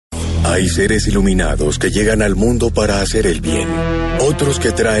Hay seres iluminados que llegan al mundo para hacer el bien, otros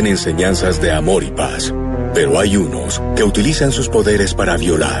que traen enseñanzas de amor y paz, pero hay unos que utilizan sus poderes para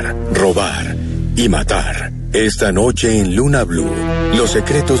violar, robar y matar. Esta noche en Luna BLU, los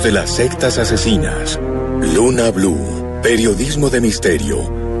secretos de las sectas asesinas. Luna BLU, periodismo de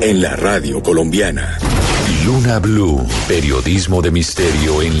misterio en la radio colombiana. Luna BLU, periodismo de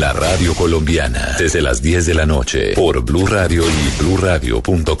misterio en la radio colombiana. Desde las 10 de la noche por Blu Radio y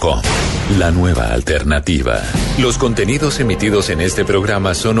bluradio.com. La nueva alternativa. Los contenidos emitidos en este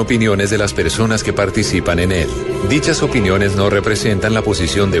programa son opiniones de las personas que participan en él. Dichas opiniones no representan la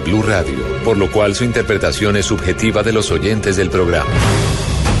posición de Blu Radio, por lo cual su interpretación es subjetiva de los oyentes del programa.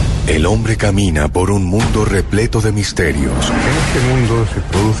 El hombre camina por un mundo repleto de misterios. En este mundo se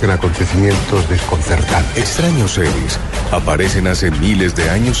producen acontecimientos desconcertantes. Extraños seres aparecen hace miles de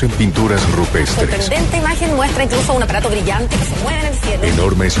años en pinturas rupestres. Sorprendente imagen muestra incluso un aparato brillante que se mueve en el cielo.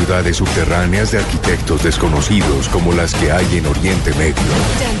 Enormes ciudades subterráneas de arquitectos desconocidos como las que hay en Oriente Medio.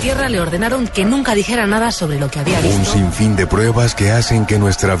 En tierra le ordenaron que nunca dijera nada sobre lo que había visto. Un sinfín de pruebas que hacen que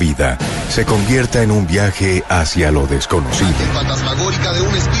nuestra vida se convierta en un viaje hacia lo desconocido. Fantasmagórica de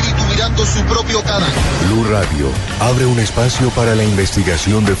un espíritu mirando su propio cadáver. Blu Radio abre un espacio para la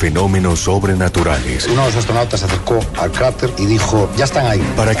investigación de fenómenos sobrenaturales. Uno de los astronautas se acercó al cráter y dijo, ya están ahí.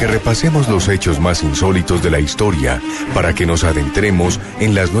 Para que repasemos los hechos más insólitos de la historia, para que nos adentremos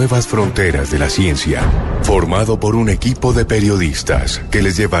en las nuevas fronteras de la ciencia. Formado por un equipo de periodistas que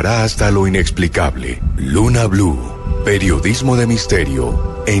les llevará hasta lo inexplicable. Luna BLU, periodismo de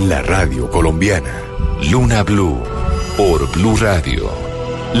misterio en la radio colombiana. Luna BLU por Blu Radio.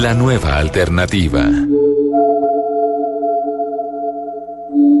 La nueva alternativa.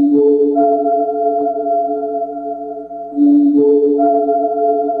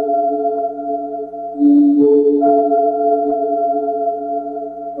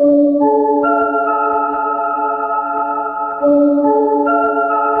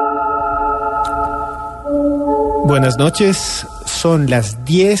 Buenas noches, son las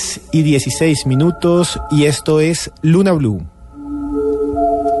 10:16 y esto es Luna BLU.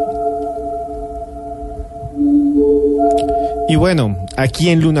 Y bueno, aquí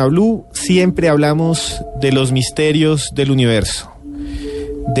en Luna BLU siempre hablamos de los misterios del universo,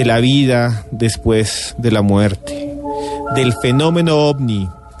 de la vida después de la muerte, del fenómeno ovni,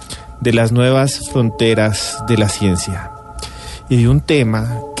 de las nuevas fronteras de la ciencia y de un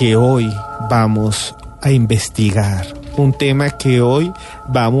tema que hoy vamos a investigar, un tema que hoy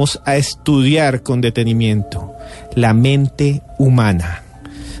vamos a estudiar con detenimiento, la mente humana,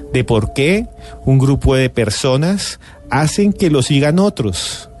 de por qué un grupo de personas hacen que lo sigan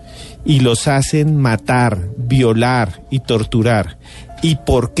otros y los hacen matar, violar y torturar, y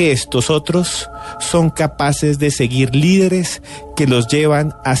por qué estos otros son capaces de seguir líderes que los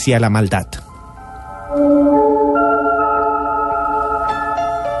llevan hacia la maldad.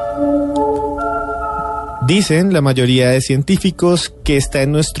 Dicen la mayoría de científicos que está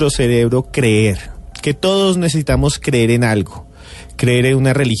en nuestro cerebro creer, que todos necesitamos creer en algo, creer en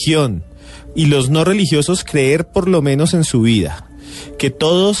una religión, y los no religiosos creer por lo menos en su vida, que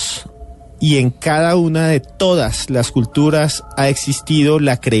todos y en cada una de todas las culturas ha existido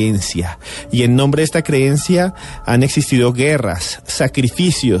la creencia, y en nombre de esta creencia han existido guerras,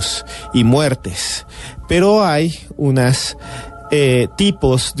 sacrificios y muertes, pero hay unas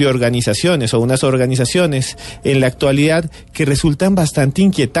tipos de organizaciones o unas organizaciones en la actualidad que resultan bastante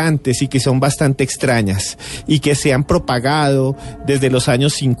inquietantes y que son bastante extrañas y que se han propagado desde los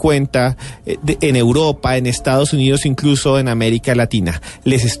años 50 en Europa, en Estados Unidos, incluso en América Latina.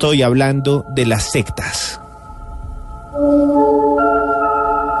 Les estoy hablando de las sectas.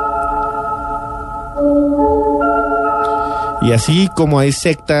 Y así como hay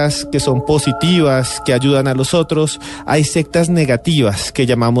sectas que son positivas, que ayudan a los otros, hay sectas negativas que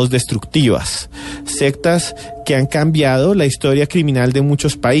llamamos destructivas. Sectas que han cambiado la historia criminal de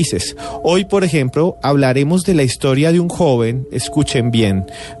muchos países. Hoy, por ejemplo, hablaremos de la historia de un joven, escuchen bien,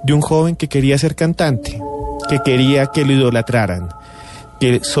 de un joven que quería ser cantante, que quería que lo idolatraran,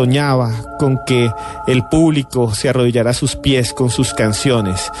 que soñaba con que el público se arrodillara a sus pies con sus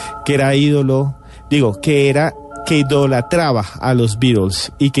canciones, que era ídolo, que idolatraba a los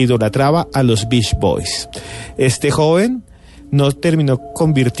Beatles y que idolatraba a los Beach Boys. Este joven no terminó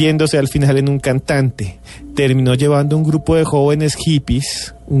convirtiéndose al final en un cantante, terminó llevando un grupo de jóvenes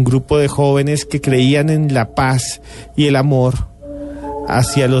hippies, un grupo de jóvenes que creían en la paz y el amor,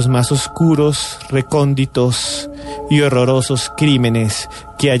 hacia los más oscuros, recónditos y horrorosos crímenes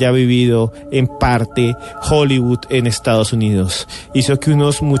que haya vivido en parte Hollywood en Estados Unidos. Hizo que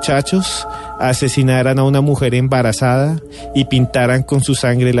unos muchachos asesinaran a una mujer embarazada y pintaran con su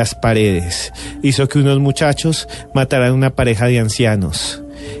sangre las paredes. Hizo que unos muchachos mataran a una pareja de ancianos.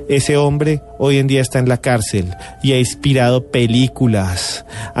 Ese hombre hoy en día está en la cárcel y ha inspirado películas,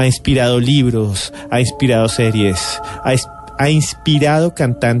 ha inspirado libros, ha inspirado series, ha inspirado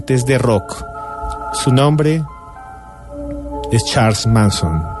cantantes de rock. Su nombre es Charles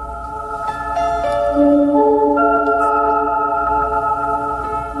Manson.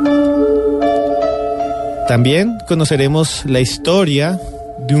 También conoceremos la historia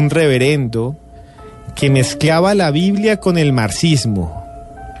de un reverendo que mezclaba la Biblia con el marxismo,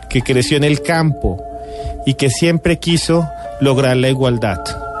 que creció en el campo y que siempre quiso lograr la igualdad.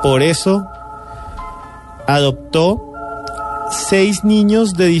 Por eso adoptó 6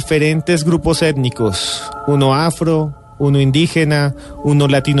 niños de diferentes grupos étnicos, uno afro, uno indígena, uno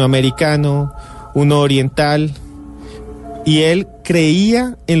latinoamericano, uno oriental, y él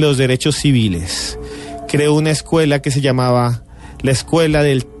creía en los derechos civiles. Creó una escuela que se llamaba la Escuela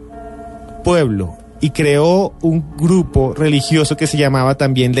del Pueblo y creó un grupo religioso que se llamaba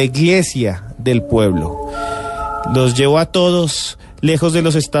también la Iglesia del Pueblo. Los llevó a todos lejos de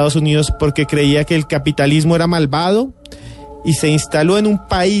los Estados Unidos porque creía que el capitalismo era malvado y se instaló en un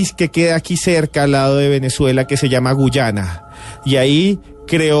país que queda aquí cerca al lado de Venezuela que se llama Guyana, y ahí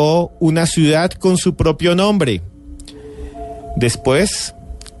creó una ciudad con su propio nombre. Después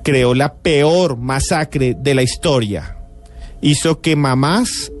creó la peor masacre de la historia. Hizo que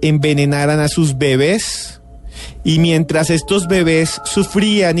mamás envenenaran a sus bebés, y mientras estos bebés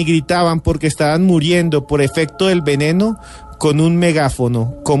sufrían y gritaban porque estaban muriendo por efecto del veneno, con un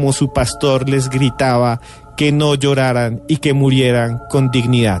megáfono, como su pastor les gritaba que no lloraran y que murieran con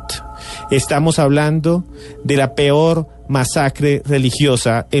dignidad. Estamos hablando de la peor masacre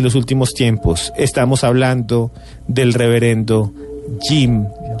religiosa en los últimos tiempos. Estamos hablando del reverendo Jim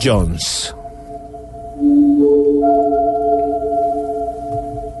Jones.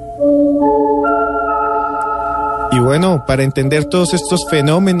 Y bueno, para entender todos estos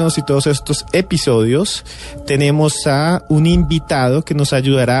fenómenos y todos estos episodios, tenemos a un invitado que nos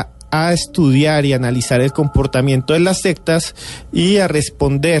ayudará a estudiar y analizar el comportamiento de las sectas y a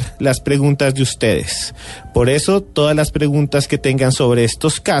responder las preguntas de ustedes. Por eso, todas las preguntas que tengan sobre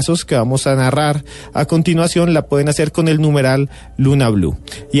estos casos que vamos a narrar a continuación la pueden hacer con el numeral Luna BLU.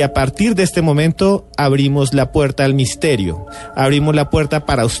 Y a partir de este momento abrimos la puerta al misterio, abrimos la puerta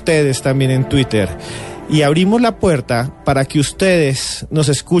para ustedes también en Twitter. Y abrimos la puerta para que ustedes nos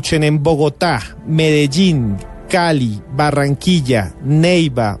escuchen en Bogotá, Medellín, Cali, Barranquilla,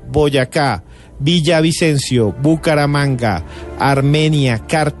 Neiva, Boyacá, Villavicencio, Bucaramanga, Armenia,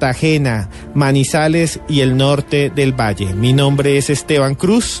 Cartagena, Manizales y el norte del Valle. Mi nombre es Esteban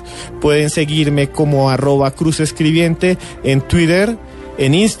Cruz. Pueden seguirme como @cruzescribiente en Twitter,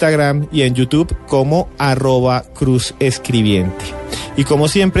 en Instagram y en YouTube como @cruzescribiente. Y como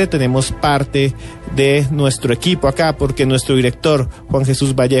siempre tenemos parte de nuestro equipo acá porque nuestro director Juan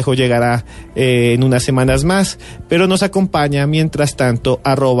Jesús Vallejo llegará en unas semanas más, pero nos acompaña mientras tanto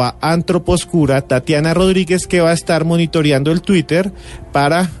 @antroposcura Tatiana Rodríguez, que va a estar monitoreando el Twitter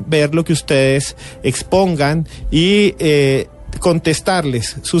para ver lo que ustedes expongan y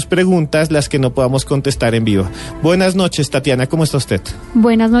contestarles sus preguntas, las que no podamos contestar en vivo. Buenas noches, Tatiana, ¿cómo está usted?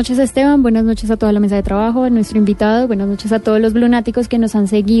 Buenas noches, Esteban, buenas noches a toda la mesa de trabajo, a nuestro invitado, buenas noches a todos los blunáticos que nos han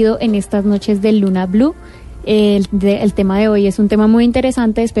seguido en estas noches de Luna BLU. El tema de hoy es un tema muy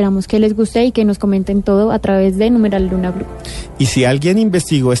interesante, esperamos que les guste y que nos comenten todo a través de numeral Luna BLU. Y si alguien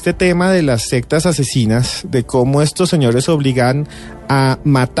investigó este tema de las sectas asesinas, de cómo estos señores obligan a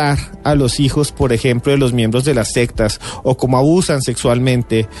matar a los hijos, por ejemplo, de los miembros de las sectas, o cómo abusan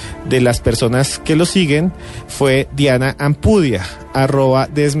sexualmente de las personas que los siguen, fue Diana Ampudia,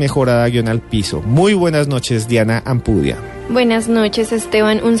 @desmejorada_al-piso. Muy buenas noches, Diana Ampudia. Buenas noches,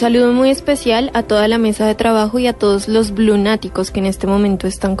 Esteban. Un saludo muy especial a toda la mesa de trabajo y a todos los blunáticos que en este momento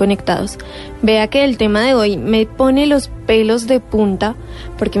están conectados. Vea que el tema de hoy me pone los pelos de punta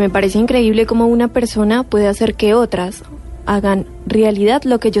porque me parece increíble cómo una persona puede hacer que otras hagan realidad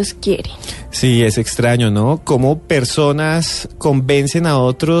lo que ellos quieren. Sí, es extraño, ¿no? Cómo personas convencen a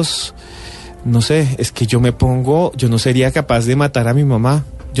otros. No sé, es que yo no sería capaz de matar a mi mamá,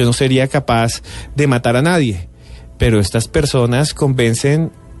 yo no sería capaz de matar a nadie, pero estas personas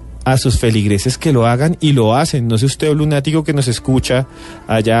convencen a sus feligreses que lo hagan y lo hacen. No sé usted, lunático que nos escucha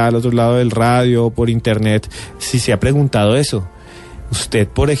allá al otro lado del radio o por internet, si se ha preguntado eso. ¿Usted,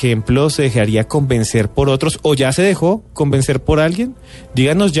 por ejemplo, se dejaría convencer por otros o ya se dejó convencer por alguien?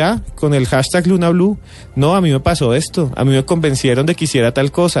 Díganos ya con el hashtag LunaBLU. No, a mí me pasó esto, a mí me convencieron de que hiciera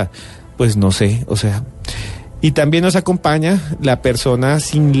tal cosa. Pues no sé, o sea, Y también nos acompaña la persona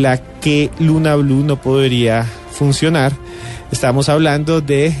sin la que Luna BLU no podría funcionar. Estamos hablando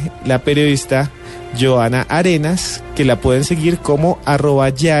de la periodista Joana Arenas, que la pueden seguir como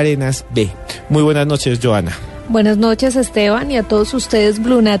 @yarenasb. Muy buenas noches, Joana. Buenas noches, Esteban, y a todos ustedes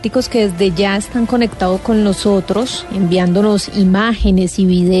blunáticos que desde ya están conectados con nosotros, enviándonos imágenes y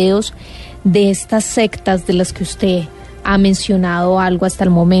videos de estas sectas de las que usted ha mencionado algo hasta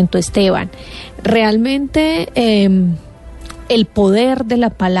el momento, Esteban. Realmente el poder de la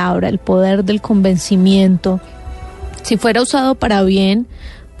palabra, el poder del convencimiento, si fuera usado para bien,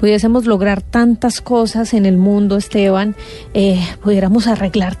 pudiésemos lograr tantas cosas en el mundo, Esteban, pudiéramos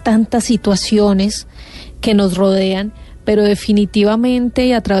arreglar tantas situaciones que nos rodean, pero definitivamente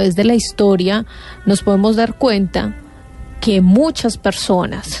y a través de la historia nos podemos dar cuenta que muchas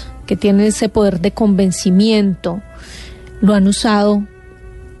personas que tienen ese poder de convencimiento lo han usado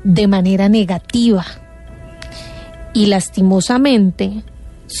de manera negativa, y lastimosamente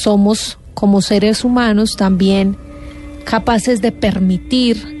somos como seres humanos también capaces de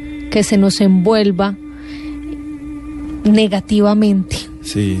permitir que se nos envuelva negativamente.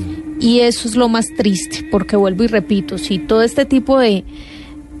 Sí. Y eso es lo más triste, porque vuelvo y repito, si todo este tipo de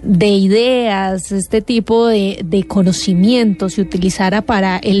ideas, este tipo de conocimiento se utilizara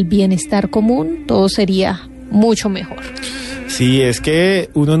para el bienestar común, todo sería mucho mejor. Sí, es que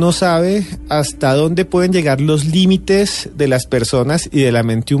uno no sabe hasta dónde pueden llegar los límites de las personas y de la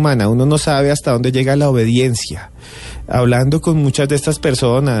mente humana. Uno no sabe hasta dónde llega la obediencia. Hablando con muchas de estas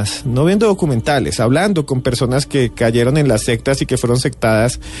personas, no viendo documentales, hablando con personas que cayeron en las sectas y que fueron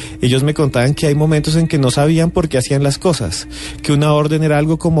sectadas, ellos me contaban que hay momentos en que no sabían por qué hacían las cosas, que una orden era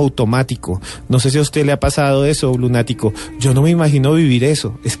algo como automático. No sé si a usted le ha pasado eso, lunático. Yo no me imagino vivir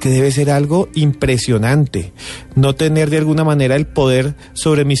eso. Es que debe ser algo impresionante, no tener de alguna manera el poder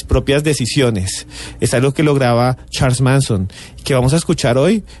sobre mis propias decisiones. Es algo que lograba Charles Manson, que vamos a escuchar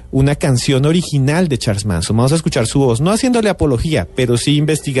hoy, una canción original de Charles Manson. Vamos a escuchar su voz, no haciéndole apología, pero sí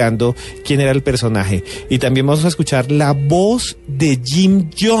investigando quién era el personaje. Y también vamos a escuchar la voz de Jim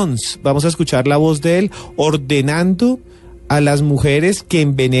Jones. Vamos a escuchar la voz de él ordenando a las mujeres que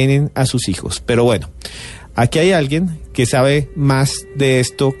envenenen a sus hijos. Pero bueno, aquí hay alguien que sabe más de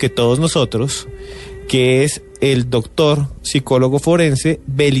esto que todos nosotros, que es el doctor psicólogo forense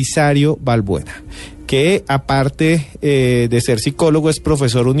Belisario Balbuena, que aparte de ser psicólogo es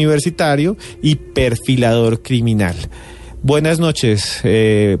profesor universitario y perfilador criminal. Buenas noches,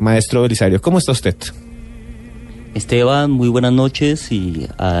 maestro Belisario, ¿cómo está usted? Esteban, muy buenas noches, y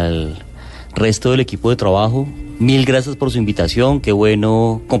al resto del equipo de trabajo, mil gracias por su invitación. Qué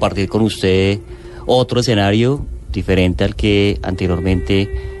bueno compartir con usted otro escenario diferente al que anteriormente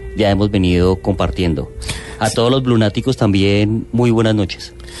ya hemos venido compartiendo. A todos los blunáticos también, muy buenas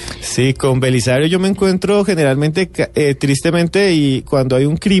noches. Sí, con Belisario yo me encuentro generalmente tristemente, y cuando hay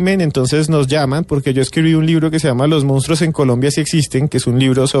un crimen entonces nos llaman, porque yo escribí un libro que se llama Los monstruos en Colombia sí existen, que es un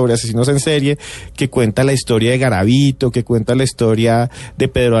libro sobre asesinos en serie, que cuenta la historia de Garavito, que cuenta la historia de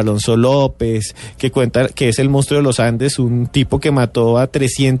Pedro Alonso López, que es el monstruo de los Andes, un tipo que mató a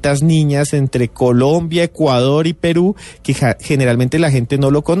 300 niñas entre Colombia, Ecuador y Perú, que generalmente la gente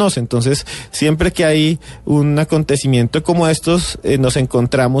no lo conoce. Entonces siempre que hay un acontecimiento como estos, nos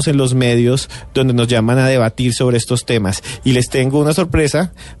encontramos en los medios donde nos llaman a debatir sobre estos temas. Y les tengo una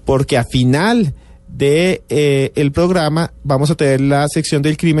sorpresa, porque a final de el programa vamos a tener la sección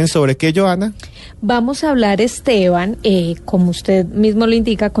del crimen. ¿Sobre qué, Joana? Vamos a hablar, Esteban, como usted mismo lo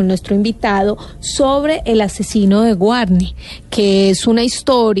indica, con nuestro invitado, sobre el asesino de Guarne, que es una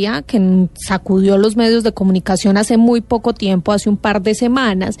historia que sacudió los medios de comunicación hace muy poco tiempo, hace un par de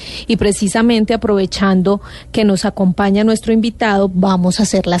semanas, y precisamente aprovechando que nos acompaña nuestro invitado, vamos a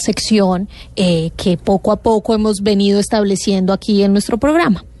hacer la sección que poco a poco hemos venido estableciendo aquí en nuestro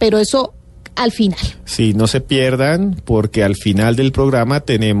programa, pero eso al final. Sí, no se pierdan, porque al final del programa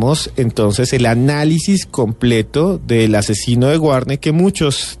tenemos entonces el análisis completo del asesino de Guarne, que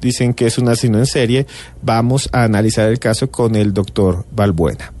muchos dicen que es un asesino en serie. Vamos a analizar el caso con el doctor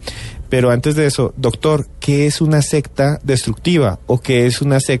Balbuena. Pero antes de eso, doctor, ¿qué es una secta destructiva o qué es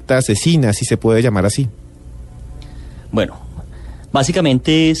una secta asesina, si se puede llamar así? Bueno,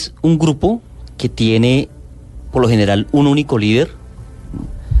 básicamente es un grupo que tiene, por lo general, un único líder.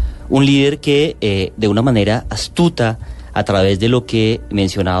 Un líder que de una manera astuta, a través de lo que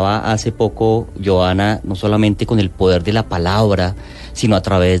mencionaba hace poco Joana, no solamente con el poder de la palabra, sino a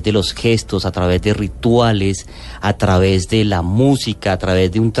través de los gestos, a través de rituales, a través de la música, a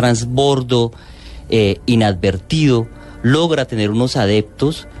través de un transbordo inadvertido, logra tener unos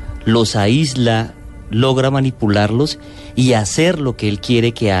adeptos, los aísla, logra manipularlos y hacer lo que él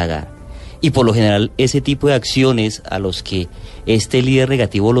quiere que haga. Y por lo general ese tipo de acciones a los que este líder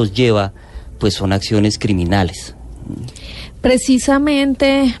negativo los lleva, pues son acciones criminales.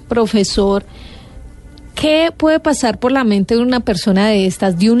 Precisamente, profesor, ¿qué puede pasar por la mente de una persona de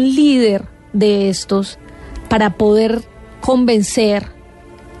estas, de un líder de estos, para poder convencer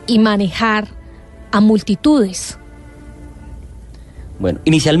y manejar a multitudes? Bueno,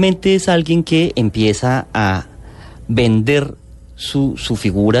 inicialmente es alguien que empieza a vender su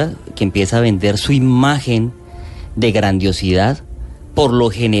figura, que empieza a vender su imagen de grandiosidad. Por lo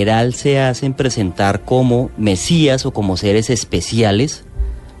general se hacen presentar como mesías o como seres especiales,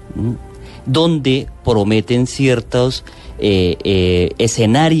 donde prometen ciertos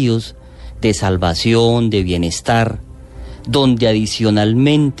escenarios de salvación, de bienestar, donde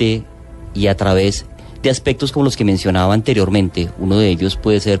adicionalmente y a través de aspectos como los que mencionaba anteriormente, uno de ellos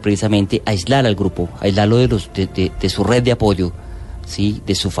puede ser precisamente aislar al grupo, aislarlo de su red de apoyo, ¿sí?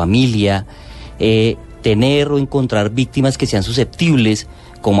 De su familia, tener o encontrar víctimas que sean susceptibles,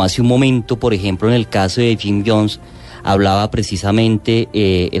 como hace un momento, por ejemplo, en el caso de Jim Jones, hablaba precisamente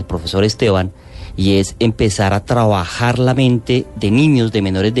el profesor Esteban, y es empezar a trabajar la mente de niños, de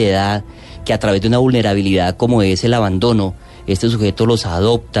menores de edad, que a través de una vulnerabilidad como es el abandono, este sujeto los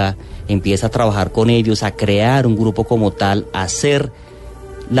adopta, empieza a trabajar con ellos, a crear un grupo como tal, a hacer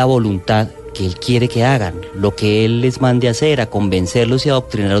la voluntad que él quiere que hagan, lo que él les mande a hacer, a convencerlos y a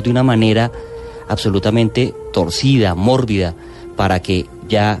adoctrinarlos de una manera absolutamente torcida, mórbida, para que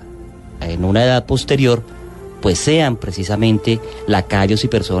ya en una edad posterior pues sean precisamente lacayos y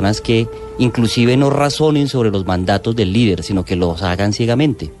personas que inclusive no razonen sobre los mandatos del líder, sino que los hagan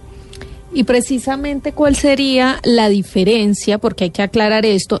ciegamente. Y precisamente, ¿cuál sería la diferencia, porque hay que aclarar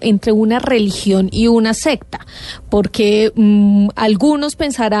esto, entre una religión y una secta? Porque algunos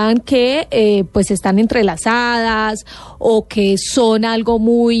pensarán que pues están entrelazadas o que son algo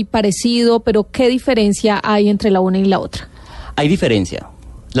muy parecido, pero ¿qué diferencia hay entre la una y la otra? Hay diferencia.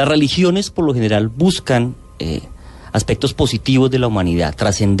 Las religiones por lo general buscan aspectos positivos de la humanidad,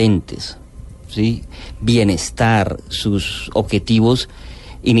 trascendentes, ¿sí? Bienestar, sus objetivos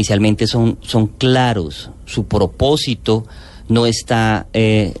inicialmente son claros, su propósito no está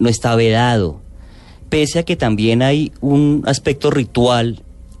vedado, pese a que también hay un aspecto ritual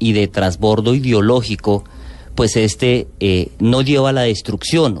y de trasbordo ideológico, pues no lleva a la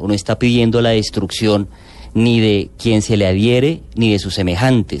destrucción, o no está pidiendo la destrucción ni de quien se le adhiere ni de sus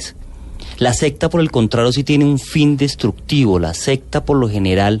semejantes. La secta, por el contrario, sí tiene un fin destructivo. La secta, por lo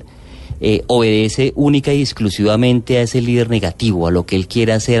general, obedece única y exclusivamente a ese líder negativo, a lo que él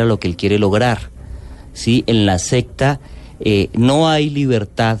quiere hacer, a lo que él quiere lograr, ¿sí? En la secta no hay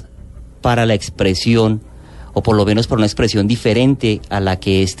libertad para la expresión, o por lo menos para una expresión diferente a la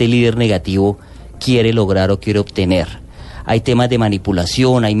que este líder negativo quiere lograr o quiere obtener. Hay temas de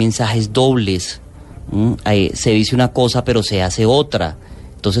manipulación, hay mensajes dobles, se dice una cosa pero se hace otra.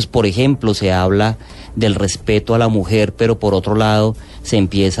 Entonces, por ejemplo, se habla del respeto a la mujer, pero por otro lado se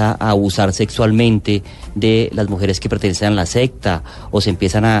empieza a abusar sexualmente de las mujeres que pertenecen a la secta, o se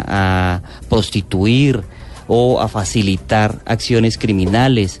empiezan a prostituir o a facilitar acciones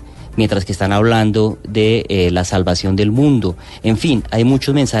criminales, mientras que están hablando de la salvación del mundo. En fin, hay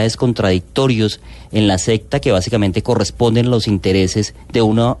muchos mensajes contradictorios en la secta que básicamente corresponden a los intereses de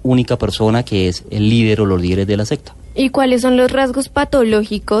una única persona, que es el líder o los líderes de la secta. ¿Y cuáles son los rasgos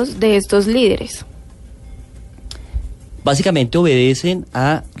patológicos de estos líderes? Básicamente obedecen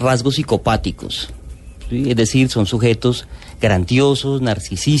a rasgos psicopáticos, ¿sí? Es decir, son sujetos grandiosos,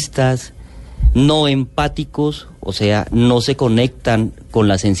 narcisistas, no empáticos, o sea, no se conectan con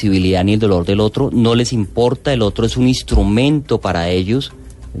la sensibilidad ni el dolor del otro, no les importa, el otro es un instrumento para ellos,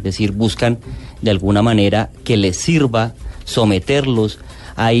 es decir, buscan de alguna manera que les sirva, someterlos.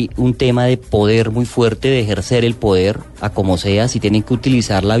 Hay un tema de poder muy fuerte, de ejercer el poder a como sea. Si tienen que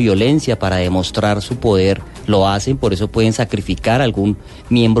utilizar la violencia para demostrar su poder, lo hacen. Por eso pueden sacrificar a algún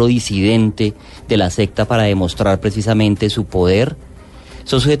miembro disidente de la secta para demostrar precisamente su poder.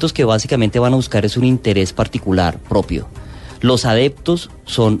 Son sujetos que básicamente van a buscar es un interés particular propio. Los adeptos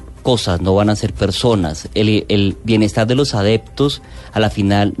son cosas, no van a ser personas. El bienestar de los adeptos a la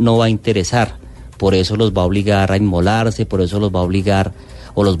final no va a interesar. Por eso los va a obligar a inmolarse, por eso los va a obligar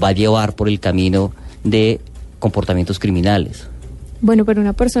o los va a llevar por el camino de comportamientos criminales. Bueno, pero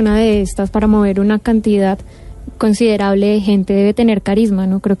una persona de estas, para mover una cantidad considerable de gente, debe tener carisma,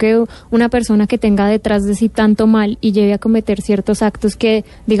 ¿no? Creo que una persona que tenga detrás de sí tanto mal y lleve a cometer ciertos actos que,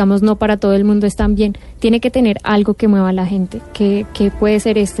 digamos, no para todo el mundo están bien, tiene que tener algo que mueva a la gente. ¿Qué puede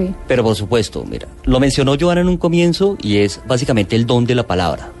ser este? Pero por supuesto, mira, lo mencionó Joana en un comienzo y es básicamente el don de la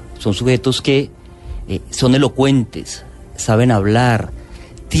palabra. Son sujetos que son elocuentes, saben hablar,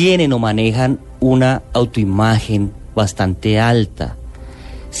 tienen o manejan una autoimagen bastante alta.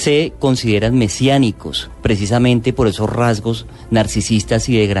 Se consideran mesiánicos, precisamente por esos rasgos narcisistas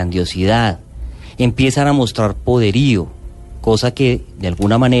y de grandiosidad. Empiezan a mostrar poderío, cosa que de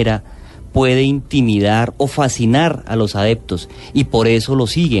alguna manera puede intimidar o fascinar a los adeptos, y por eso lo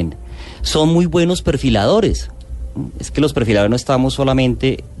siguen. Son muy buenos perfiladores. Es que los perfiladores no estamos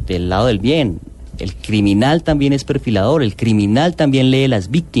solamente del lado del bien. El criminal también es perfilador, el criminal también lee las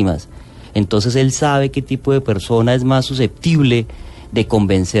víctimas. Entonces él sabe qué tipo de persona es más susceptible de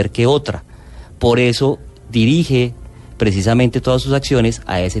convencer que otra. Por eso dirige precisamente todas sus acciones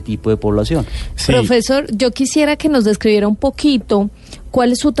a ese tipo de población. Sí. Profesor, yo quisiera que nos describiera un poquito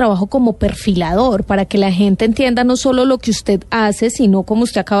cuál es su trabajo como perfilador, para que la gente entienda no solo lo que usted hace, sino, como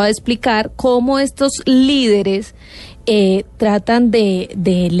usted acaba de explicar, cómo estos líderes tratan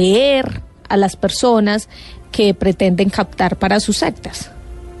de leer a las personas que pretenden captar para sus sectas.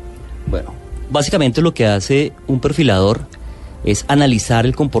 Bueno, básicamente lo que hace un perfilador es analizar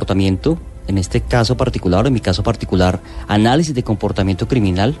el comportamiento, en este caso particular, en mi caso particular, análisis de comportamiento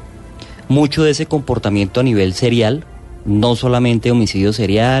criminal, mucho de ese comportamiento a nivel serial, no solamente homicidio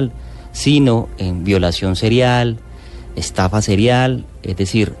serial, sino en violación serial, estafa serial, es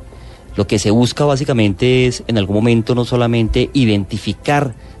decir, lo que se busca básicamente es en algún momento no solamente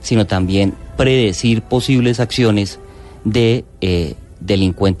identificar, sino también predecir posibles acciones de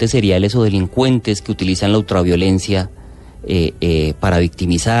delincuentes seriales o delincuentes que utilizan la ultraviolencia para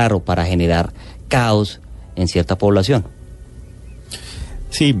victimizar o para generar caos en cierta población.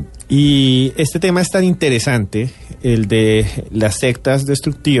 Sí, y este tema es tan interesante, el de las sectas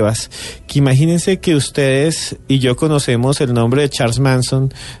destructivas, que imagínense que ustedes y yo conocemos el nombre de Charles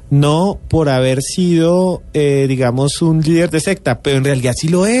Manson, no por haber sido, digamos, un líder de secta, pero en realidad sí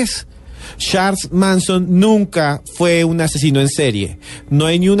lo es. Charles Manson nunca fue un asesino en serie. No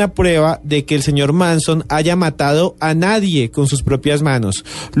hay ni una prueba de que el señor Manson haya matado a nadie con sus propias manos.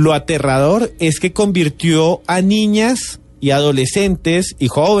 Lo aterrador es que convirtió a niñas y adolescentes y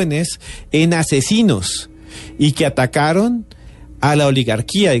jóvenes en asesinos y que atacaron a la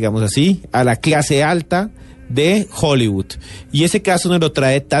oligarquía, digamos así, a la clase alta de Hollywood. Y ese caso nos lo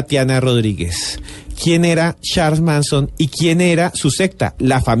trae Tatiana Rodríguez. ¿Quién era Charles Manson y quién era su secta,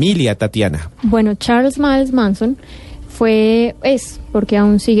 la familia, Tatiana? Bueno, Charles Miles Manson porque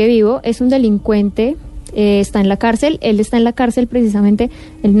aún sigue vivo, es un delincuente, está en la cárcel. Él está en la cárcel precisamente,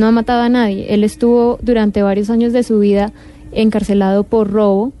 él no ha matado a nadie, él estuvo durante varios años de su vida encarcelado por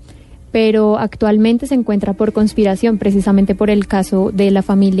robo, pero actualmente se encuentra por conspiración, precisamente por el caso de la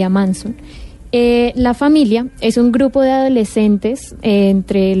familia Manson. La familia es un grupo de adolescentes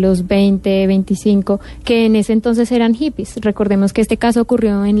entre los 20, 25, que en ese entonces eran hippies. Recordemos que este caso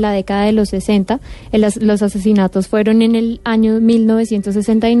ocurrió en la década de los 60, los asesinatos fueron en el año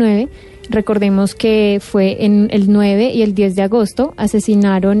 1969. Recordemos que fue en el 9 y el 10 de agosto,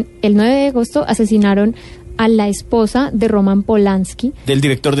 asesinaron a la esposa de Roman Polanski. Del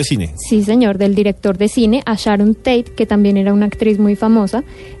director de cine. Sí, señor, del director de cine, a Sharon Tate, que también era una actriz muy famosa,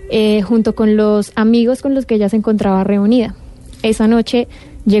 junto con los amigos con los que ella se encontraba reunida. Esa noche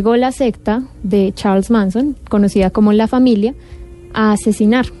llegó la secta de Charles Manson, conocida como La Familia, a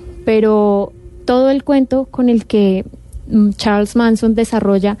asesinar, pero todo el cuento con el que Charles Manson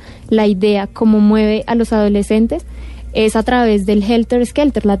desarrolla la idea cómo mueve a los adolescentes es a través del Helter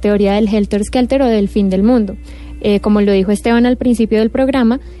Skelter, la teoría del Helter Skelter o del fin del mundo. Como lo dijo Esteban al principio del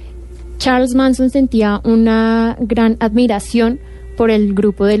programa, Charles Manson sentía una gran admiración por el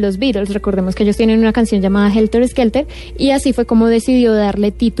grupo de los Beatles. Recordemos que ellos tienen una canción llamada Helter Skelter y así fue como decidió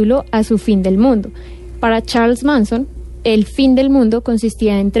darle título a su fin del mundo. Para Charles Manson, el fin del mundo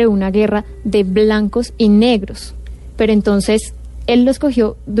consistía entre una guerra de blancos y negros, pero entonces él lo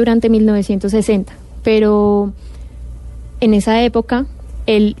escogió durante 1960, pero en esa época,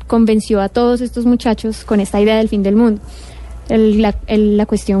 él convenció a todos estos muchachos con esta idea del fin del mundo. La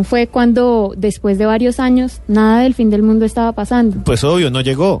cuestión fue cuando, después de varios años, nada del fin del mundo estaba pasando. Pues obvio, no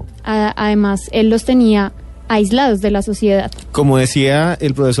llegó. Además, él los tenía aislados de la sociedad. Como decía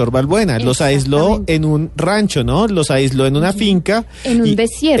el profesor Balbuena, los aisló en un rancho, ¿no? Los aisló en una finca. En un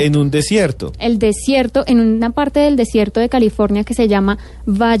desierto. En un desierto. El desierto, en una parte del desierto de California que se llama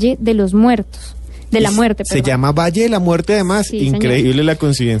Valle de los Muertos. De la muerte, perdón. Se llama Valle de la Muerte, además. Sí, increíble, señor. La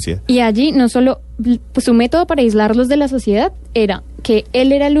coincidencia. Y allí no solo, pues su método para aislarlos de la sociedad era que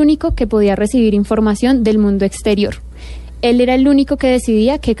él era el único que podía recibir información del mundo exterior. Él era el único que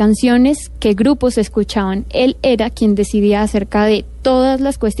decidía qué canciones, qué grupos se escuchaban. Él era quien decidía acerca de todas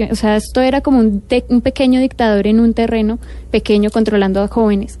las cuestiones. O sea, esto era como un pequeño dictador en un terreno pequeño controlando a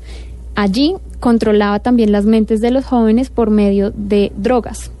jóvenes. Allí controlaba también las mentes de los jóvenes por medio de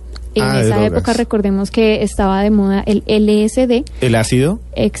drogas. En esa época recordemos que estaba de moda el LSD. ¿El ácido?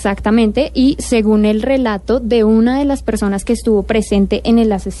 Exactamente, y según el relato de una de las personas que estuvo presente en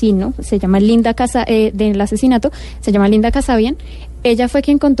el asesino, del asesinato, se llama Linda Kasabian, ella fue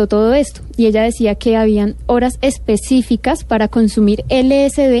quien contó todo esto, y ella decía que habían horas específicas para consumir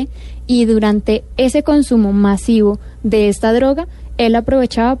LSD, y durante ese consumo masivo de esta droga, él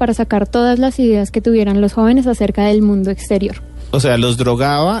aprovechaba para sacar todas las ideas que tuvieran los jóvenes acerca del mundo exterior. O sea, los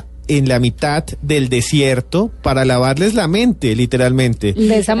drogaba en la mitad del desierto para lavarles la mente, literalmente.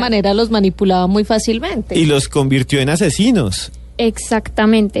 De esa manera los manipulaba muy fácilmente. Y los convirtió en asesinos.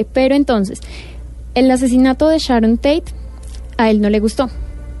 Exactamente, pero entonces, el asesinato de Sharon Tate a él no le gustó.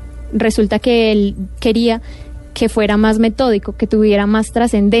 Resulta que él quería que fuera más metódico, que tuviera más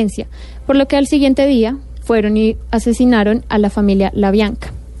trascendencia, por lo que al siguiente día fueron y asesinaron a la familia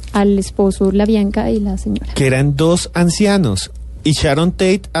LaBianca, al esposo LaBianca y la señora. Que eran dos ancianos. Y Sharon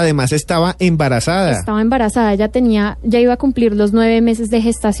Tate además estaba embarazada. Estaba embarazada, ya iba a cumplir los 9 meses de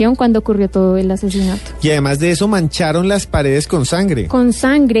gestación cuando ocurrió todo el asesinato. Y además de eso mancharon las paredes con sangre. Con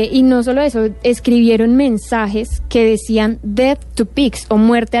sangre, y no solo eso, escribieron mensajes que decían Death to Pigs o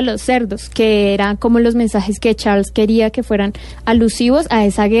muerte a los cerdos, que eran como los mensajes que Charles quería que fueran alusivos a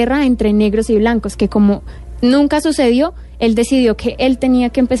esa guerra entre negros y blancos, que como nunca sucedió, él decidió que él tenía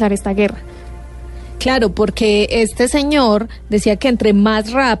que empezar esta guerra. Claro, porque este señor decía que entre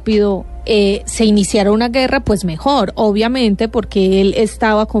más rápido se iniciara una guerra, pues mejor, obviamente, porque él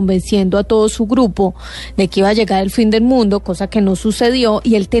estaba convenciendo a todo su grupo de que iba a llegar el fin del mundo, cosa que no sucedió,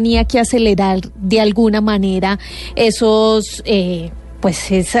 y él tenía que acelerar de alguna manera esa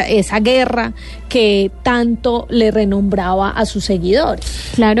guerra que tanto le renombraba a sus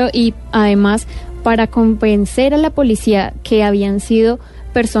seguidores. Claro, y además, para convencer a la policía que habían sido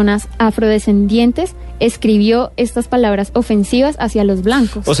personas afrodescendientes, escribió estas palabras ofensivas hacia los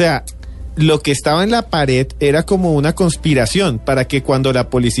blancos. O sea, lo que estaba en la pared era como una conspiración para que cuando la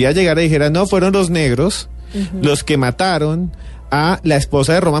policía llegara dijera, no, fueron los negros los que mataron a la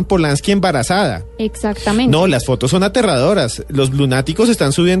esposa de Roman Polanski embarazada. Exactamente. No, las fotos son aterradoras. Los lunáticos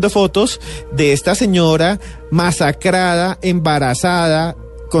están subiendo fotos de esta señora masacrada, embarazada,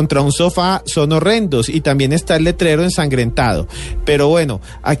 contra un sofá, son horrendos, y también está el letrero ensangrentado. Pero bueno,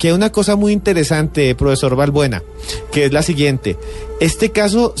 aquí hay una cosa muy interesante, profesor Balbuena, que es la siguiente. Este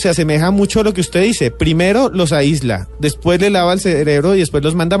caso se asemeja mucho a lo que usted dice. Primero los aísla, después le lava el cerebro y después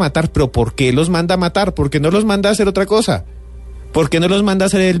los manda a matar. ¿Pero por qué los manda a matar? ¿Por qué no los manda a hacer otra cosa? ¿Por qué no los manda a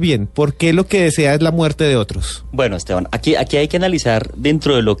hacer el bien? ¿Por qué lo que desea es la muerte de otros? Bueno, Esteban, aquí hay que analizar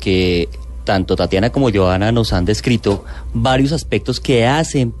dentro de lo que tanto Tatiana como Johanna nos han descrito varios aspectos que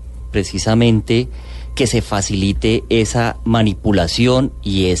hacen precisamente que se facilite esa manipulación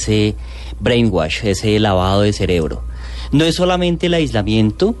y ese brainwash, ese lavado de cerebro. No es solamente el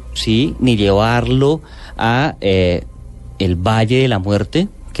aislamiento, ¿sí?, ni llevarlo a el Valle de la Muerte,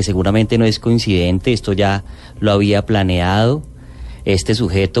 que seguramente no es coincidente, esto ya lo había planeado este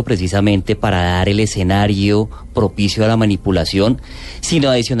sujeto precisamente para dar el escenario propicio a la manipulación, sino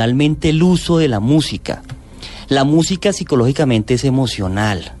adicionalmente el uso de la música. La música psicológicamente es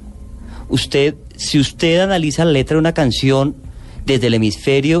emocional. Si usted analiza la letra de una canción desde el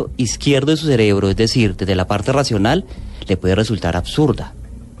hemisferio izquierdo de su cerebro, es decir, desde la parte racional, le puede resultar absurda.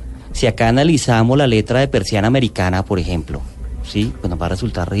 Si acá analizamos la letra de Persiana Americana, por ejemplo, ¿sí?, pues nos va a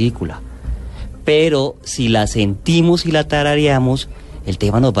resultar ridícula. Pero si la sentimos y la tarareamos, el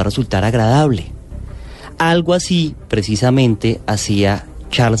tema nos va a resultar agradable. Algo así, precisamente, hacía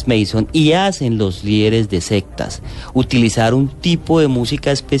Charles Manson y hacen los líderes de sectas. Utilizar un tipo de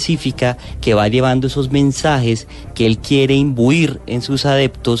música específica que va llevando esos mensajes que él quiere imbuir en sus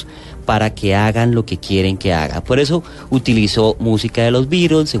adeptos para que hagan lo que quieren que haga. Por eso utilizó música de los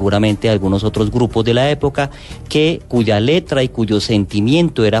Beatles, seguramente de algunos otros grupos de la época, cuya letra y cuyo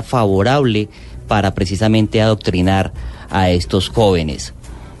sentimiento era favorable para precisamente adoctrinar a estos jóvenes.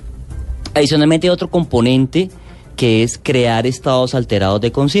 Adicionalmente, otro componente que es crear estados alterados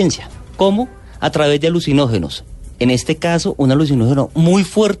de conciencia. ¿Cómo? A través de alucinógenos. En este caso, un alucinógeno muy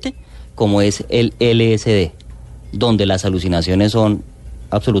fuerte como es el LSD, donde las alucinaciones son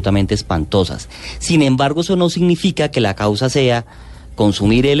absolutamente espantosas. Sin embargo, eso no significa que la causa sea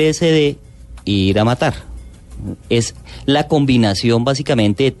consumir LSD e ir a matar. Es la combinación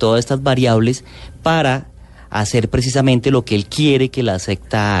básicamente de todas estas variables para hacer precisamente lo que él quiere que la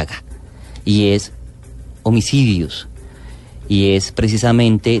secta haga, y es homicidios, y es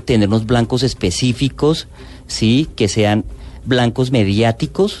precisamente tener unos blancos específicos, sí, que sean blancos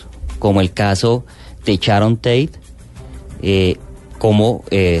mediáticos, como el caso de Sharon Tate, como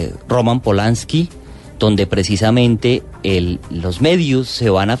Roman Polanski, donde precisamente los medios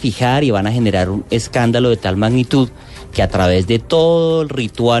se van a fijar y van a generar un escándalo de tal magnitud que a través de todo el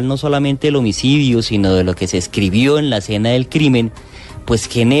ritual, no solamente del homicidio, sino de lo que se escribió en la escena del crimen, pues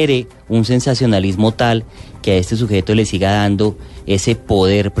genere un sensacionalismo tal que a este sujeto le siga dando ese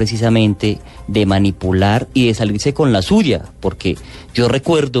poder precisamente de manipular y de salirse con la suya, porque yo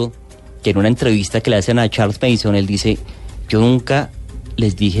recuerdo que en una entrevista que le hacen a Charles Manson, él dice: yo nunca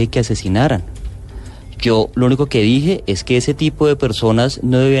les dije que asesinaran, yo lo único que dije es que ese tipo de personas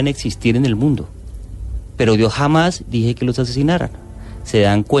no debían existir en el mundo, pero yo jamás dije que los asesinaran. ¿Se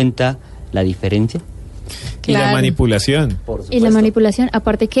dan cuenta la diferencia? Y la manipulación. Y la manipulación,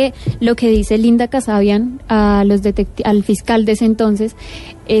 aparte que lo que dice Linda Kasabian al fiscal de ese entonces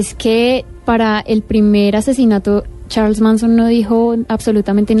es que para el primer asesinato Charles Manson no dijo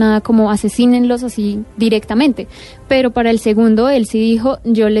absolutamente nada como asesínenlos así directamente, pero para el segundo él sí dijo: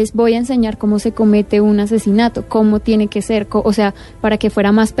 yo les voy a enseñar cómo se comete un asesinato, cómo tiene que ser, o sea, para que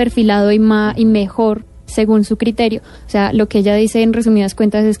fuera más perfilado y mejor según su criterio. O sea, lo que ella dice en resumidas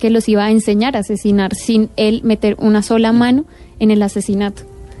cuentas es que los iba a enseñar a asesinar sin él meter una sola mano en el asesinato.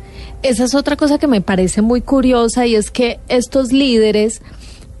 Esa es otra cosa que me parece muy curiosa, y es que estos líderes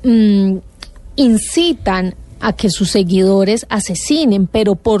incitan a que sus seguidores asesinen,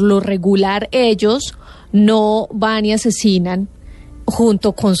 pero por lo regular ellos no van y asesinan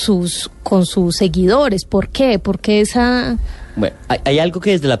junto con sus seguidores. ¿Por qué? Porque esa... Bueno, hay algo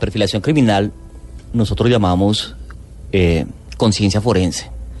que desde la perfilación criminal nosotros llamamos conciencia forense.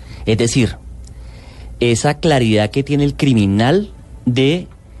 Es decir, esa claridad que tiene el criminal de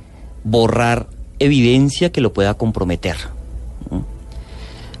borrar evidencia que lo pueda comprometer.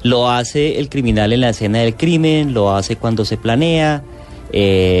 Lo hace el criminal en la escena del crimen, lo hace cuando se planea,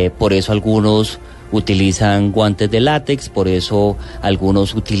 por eso algunos utilizan guantes de látex, por eso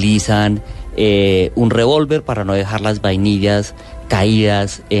algunos utilizan un revólver para no dejar las vainillas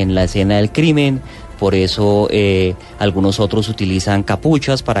caídas en la escena del crimen, por eso algunos otros utilizan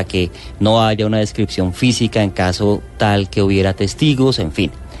capuchas para que no haya una descripción física en caso tal que hubiera testigos, en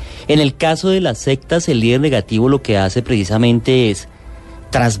fin. En el caso de las sectas, el líder negativo lo que hace precisamente es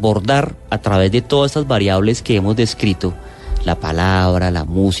transbordar a través de todas estas variables que hemos descrito, la palabra, la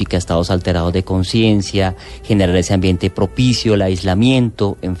música, estados alterados de conciencia, generar ese ambiente propicio, el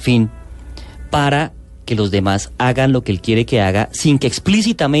aislamiento, en fin, para que los demás hagan lo que él quiere que haga sin que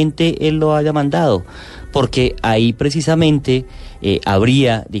explícitamente él lo haya mandado, porque ahí precisamente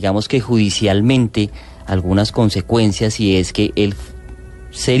habría, digamos que judicialmente, algunas consecuencias, y es que él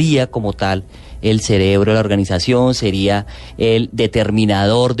sería como tal el cerebro de la organización, sería el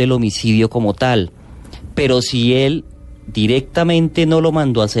determinador del homicidio como tal. Pero si él directamente no lo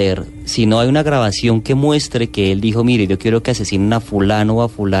mandó a hacer, si no hay una grabación que muestre que él dijo: mire, yo quiero que asesinen a fulano o a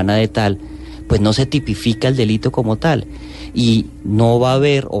fulana de tal, pues no se tipifica el delito como tal, y no va a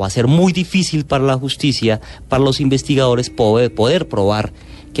haber, o va a ser muy difícil para la justicia, para los investigadores poder probar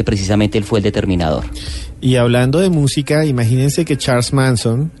que precisamente él fue el determinador. Y hablando de música, imagínense que Charles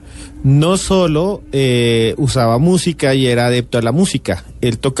Manson no solo usaba música y era adepto a la música,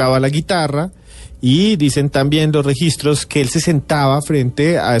 él tocaba la guitarra, y dicen también los registros que él se sentaba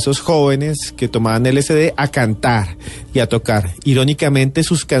frente a esos jóvenes que tomaban LSD a cantar y a tocar. Irónicamente,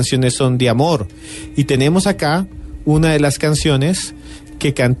 sus canciones son de amor. Y tenemos acá una de las canciones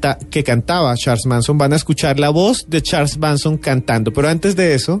que cantaba Charles Manson. Van a escuchar la voz de Charles Manson cantando, pero antes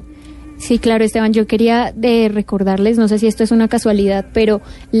de eso... Sí, claro, Esteban, yo quería recordarles, no sé si esto es una casualidad, pero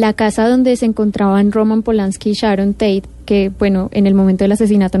la casa donde se encontraban Roman Polanski y Sharon Tate, que bueno, en el momento del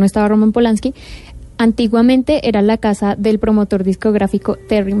asesinato no estaba Roman Polanski, antiguamente era la casa del promotor discográfico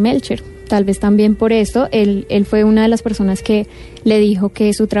Terry Melcher. Tal vez también por eso él fue una de las personas que le dijo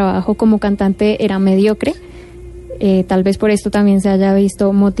que su trabajo como cantante era mediocre. Tal vez por esto también se haya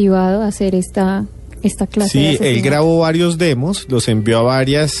visto motivado a hacer esta clase de asesinato. Sí, él grabó varios demos, los envió a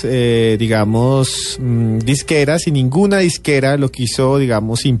varias, disqueras, y ninguna disquera lo quiso,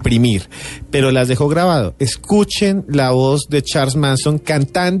 imprimir, pero las dejó grabado. Escuchen la voz de Charles Manson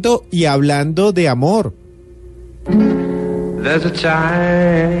cantando y hablando de amor. There's a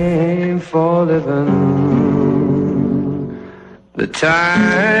time for living. The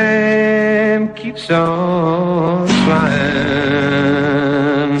time keeps on flying.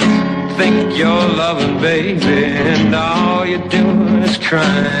 Think you're loving, baby, and all you're doing is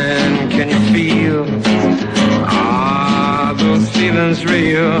crying. Can you feel? Are those feelings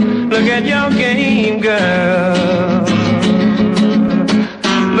real? Look at your game, girl.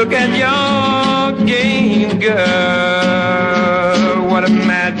 Look at your game, girl. What a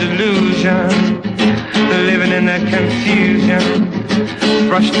mad delusion, living in that confusion.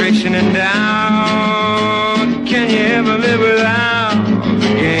 frustration and doubt. Can you ever live without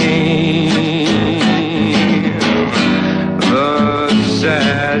the game? The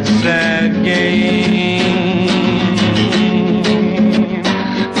sad, sad game.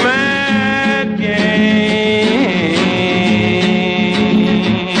 Mad game.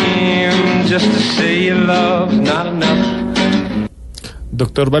 Just to say your love's not enough.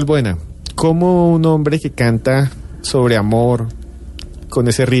 Doctor Balbuena, ¿cómo un hombre que canta sobre amor con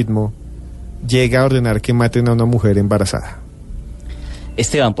ese ritmo llega a ordenar que maten a una mujer embarazada?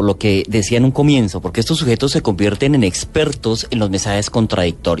 Esteban, por lo que decía en un comienzo, porque estos sujetos se convierten en expertos en los mensajes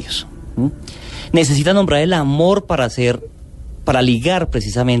contradictorios. Necesitan nombrar el amor para ligar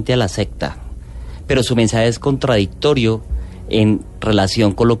precisamente a la secta, pero su mensaje es contradictorio en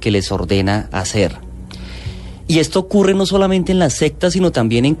relación con lo que les ordena hacer. Y esto ocurre no solamente en las sectas, sino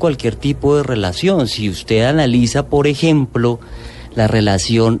también en cualquier tipo de relación. Si usted analiza, por ejemplo, la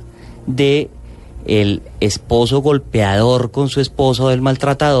relación de el esposo golpeador con su esposo del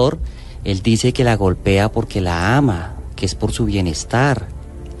maltratador, él dice que la golpea porque la ama, que es por su bienestar.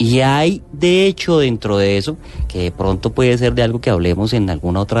 Y hay, de hecho, dentro de eso, que de pronto puede ser de algo que hablemos en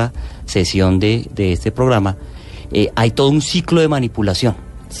alguna otra sesión de este programa, hay todo un ciclo de manipulación.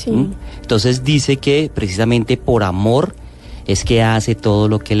 Sí. Entonces dice que precisamente por amor es que hace todo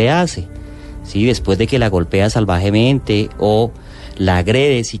lo que le hace, ¿sí? Después de que la golpea salvajemente o la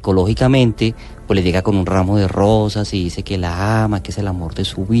agrede psicológicamente, pues le llega con un ramo de rosas y dice que la ama, que es el amor de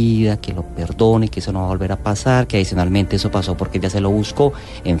su vida, que lo perdone, que eso no va a volver a pasar, que adicionalmente eso pasó porque ella se lo buscó,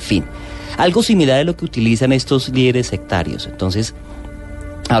 en fin. Algo similar a lo que utilizan estos líderes sectarios. Entonces,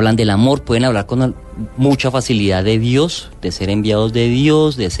 hablan del amor, pueden hablar con mucha facilidad de Dios, de ser enviados de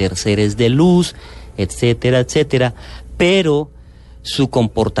Dios, de ser seres de luz, etcétera, etcétera, pero su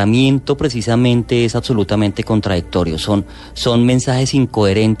comportamiento precisamente es absolutamente contradictorio. Son mensajes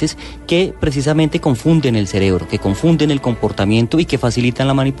incoherentes que precisamente confunden el cerebro, que confunden el comportamiento y que facilitan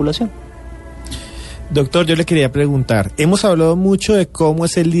la manipulación. Doctor, yo le quería preguntar, hemos hablado mucho de cómo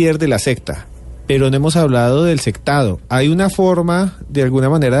es el líder de la secta, pero no hemos hablado del sectado. ¿Hay una forma, de alguna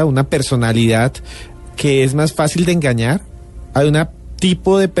manera, una personalidad que es más fácil de engañar? ¿Hay un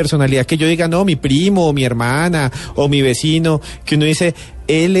tipo de personalidad que yo diga, no, mi primo, o mi hermana, o mi vecino, que uno dice,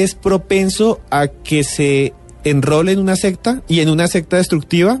 él es propenso a que se enrole en una secta y en una secta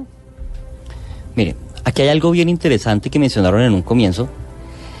destructiva? Mire, aquí hay algo bien interesante que mencionaron en un comienzo,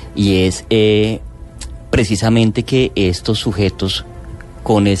 y es precisamente que estos sujetos,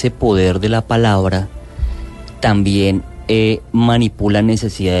 con ese poder de la palabra, también manipulan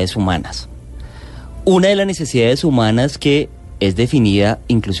necesidades humanas. Una de las necesidades humanas que es definida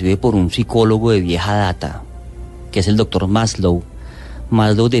inclusive por un psicólogo de vieja data, que es el doctor Maslow.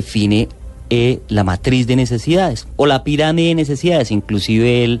 Maslow define la matriz de necesidades, o la pirámide de necesidades,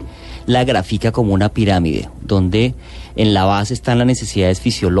 inclusive él la grafica como una pirámide, donde en la base están las necesidades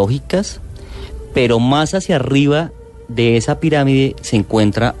fisiológicas, pero más hacia arriba de esa pirámide se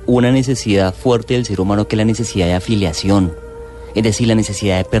encuentra una necesidad fuerte del ser humano, que es la necesidad de afiliación, es decir, la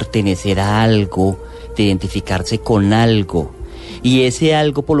necesidad de pertenecer a algo, de identificarse con algo, y ese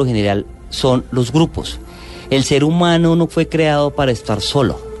algo por lo general son los grupos. El ser humano no fue creado para estar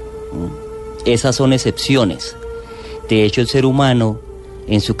solo, esas son excepciones. De hecho, el ser humano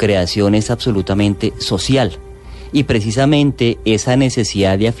en su creación es absolutamente social, y precisamente esa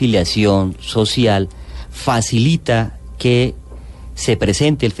necesidad de afiliación social facilita que se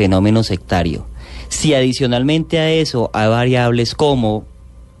presente el fenómeno sectario. Si adicionalmente a eso hay variables como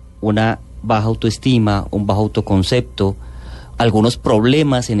una baja autoestima, un bajo autoconcepto, algunos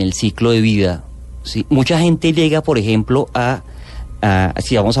problemas en el ciclo de vida, ¿sí? Mucha gente llega, por ejemplo,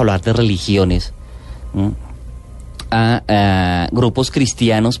 si vamos a hablar de religiones, a grupos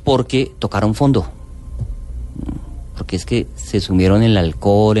cristianos porque tocaron fondo, porque es que se sumieron en el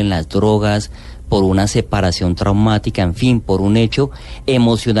alcohol, en las drogas, por una separación traumática, en fin, por un hecho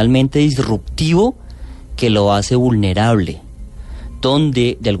emocionalmente disruptivo que lo hace vulnerable,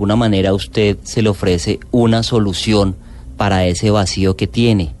 donde de alguna manera a usted se le ofrece una solución para ese vacío que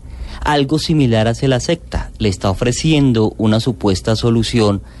tiene. Algo similar hace la secta, le está ofreciendo una supuesta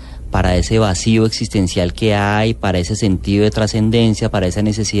solución para ese vacío existencial que hay, para ese sentido de trascendencia, para esa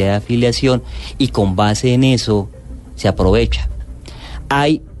necesidad de afiliación, y con base en eso se aprovecha.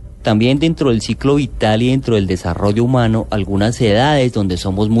 Hay también dentro del ciclo vital y dentro del desarrollo humano algunas edades donde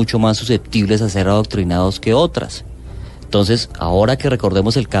somos mucho más susceptibles a ser adoctrinados que otras. Entonces, ahora que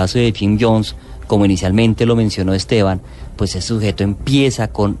recordemos el caso de Jim Jones, como inicialmente lo mencionó Esteban, pues ese sujeto empieza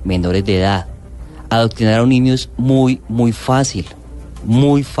con menores de edad. Adoctrinar a un niño es muy fácil,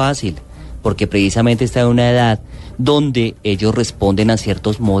 porque precisamente está en una edad donde ellos responden a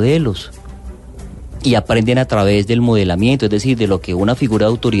ciertos modelos y aprenden a través del modelamiento, es decir, de lo que una figura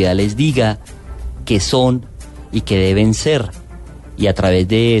de autoridad les diga que son y que deben ser, y a través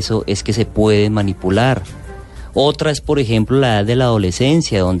de eso es que se pueden manipular. Otra es, por ejemplo, la edad de la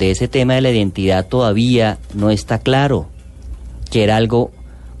adolescencia, donde ese tema de la identidad todavía no está claro, que era algo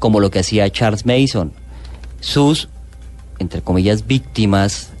como lo que hacía Charles Mason. Sus, entre comillas,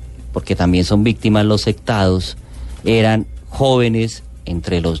 víctimas, porque también son víctimas los sectados, eran jóvenes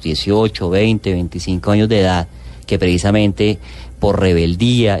entre los 18, 20, 25 años de edad, que precisamente por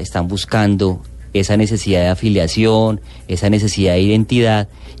rebeldía están buscando esa necesidad de afiliación, esa necesidad de identidad,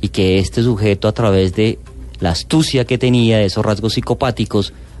 y que este sujeto, a través de la astucia que tenía, de esos rasgos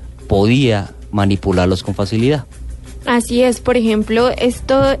psicopáticos, podía manipularlos con facilidad. Así es, por ejemplo,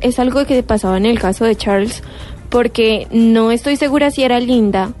 esto es algo que pasaba en el caso de Charles, porque no estoy segura si era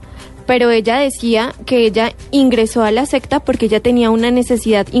Linda, pero ella decía que ella ingresó a la secta porque ella tenía una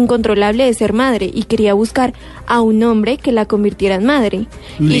necesidad incontrolable de ser madre y quería buscar a un hombre que la convirtiera en madre.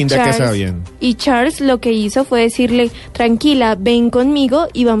 Linda Casabian. Y Charles lo que hizo fue decirle, tranquila, ven conmigo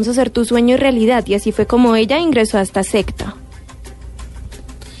y vamos a hacer tu sueño realidad. Y así fue como ella ingresó a esta secta.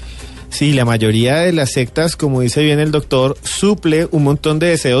 Sí, la mayoría de las sectas, como dice bien el doctor, suple un montón de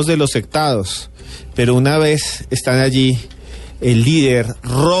deseos de los sectados. Pero una vez están allí, el líder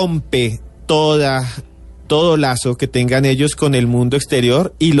rompe todo lazo que tengan ellos con el mundo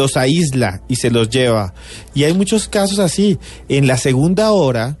exterior y los aísla y se los lleva. Y hay muchos casos así. En la segunda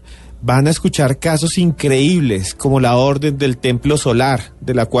hora van a escuchar casos increíbles, como la Orden del Templo Solar,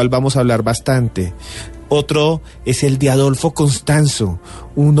 de la cual vamos a hablar bastante. Otro es el de Adolfo Constanzo,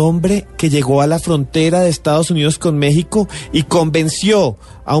 un hombre que llegó a la frontera de Estados Unidos con México y convenció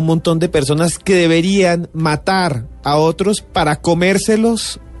a un montón de personas que deberían matar a otros para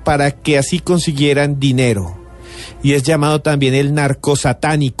comérselos, para que así consiguieran dinero. Y es llamado también el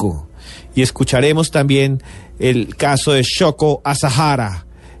narcosatánico. Y escucharemos también el caso de Shoko Asahara,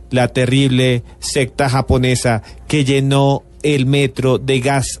 la terrible secta japonesa que llenó el metro de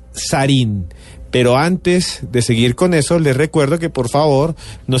gas sarín. Pero antes de seguir con eso, les recuerdo que por favor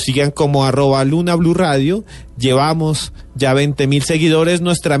nos sigan como @Luna BLU Radio. Llevamos ya 20,000 seguidores,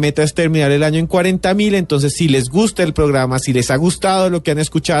 nuestra meta es terminar el año en 40,000, entonces si les gusta el programa, si les ha gustado lo que han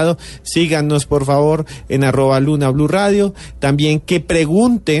escuchado, síganos por favor en @Luna BLU Radio. También que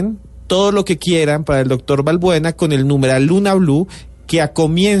pregunten todo lo que quieran para el doctor Balbuena con el numeral Luna BLU, que a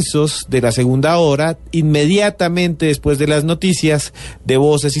comienzos de la segunda hora, inmediatamente después de las noticias de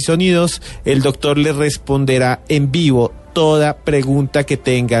voces y sonidos, el doctor les responderá en vivo toda pregunta que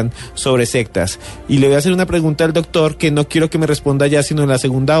tengan sobre sectas. Y le voy a hacer una pregunta al doctor que no quiero que me responda ya, sino en la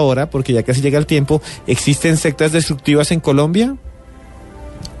segunda hora, porque ya casi llega el tiempo. ¿Existen sectas destructivas en Colombia?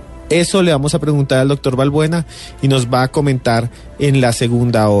 Eso le vamos a preguntar al doctor Balbuena y nos va a comentar en la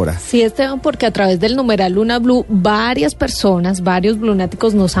segunda hora. Sí, Esteban, porque a través del numeral Luna BLU, varias personas, varios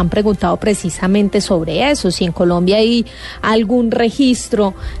blunáticos nos han preguntado precisamente sobre eso, si en Colombia hay algún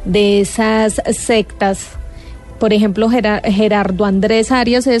registro de esas sectas. Por ejemplo, Gerardo Andrés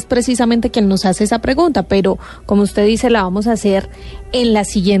Arias es precisamente quien nos hace esa pregunta, pero como usted dice, la vamos a hacer en la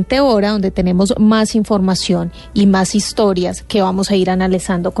siguiente hora, donde tenemos más información y más historias que vamos a ir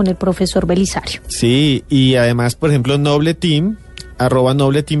analizando con el profesor Belisario. Sí, y además, por ejemplo, Noble Team,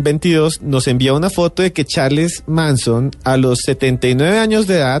 @NobleTeam22, nos envía una foto de que Charles Manson, a los 79 años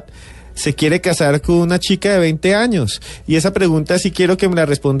de edad, se quiere casar con una chica de 20 años. Y esa pregunta sí quiero que me la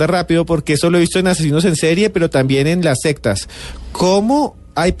responda rápido, porque eso lo he visto en asesinos en serie, pero también en las sectas. ¿Cómo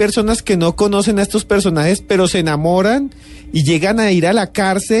hay personas que no conocen a estos personajes, pero se enamoran y llegan a ir a la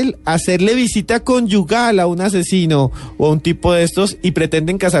cárcel a hacerle visita conyugal a un asesino o a un tipo de estos y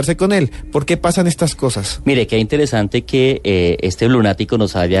pretenden casarse con él? ¿Por qué pasan estas cosas? Mire, qué interesante que este lunático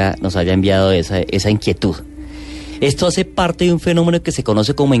nos haya enviado esa inquietud. Esto hace parte de un fenómeno que se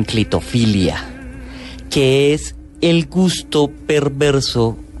conoce como enclitofilia, que es el gusto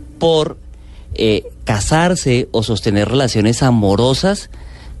perverso por casarse o sostener relaciones amorosas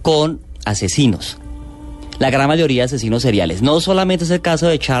con asesinos. La gran mayoría de asesinos seriales. No solamente es el caso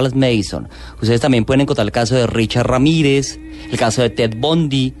de Charles Mason. Ustedes también pueden encontrar el caso de Richard Ramírez, el caso de Ted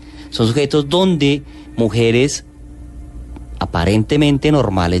Bundy. Son sujetos donde mujeres aparentemente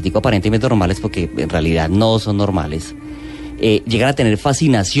normales, digo aparentemente normales porque en realidad no son normales, llegan a tener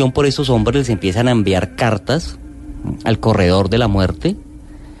fascinación por esos hombres, les empiezan a enviar cartas al corredor de la muerte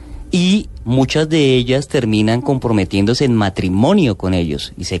y muchas de ellas terminan comprometiéndose en matrimonio con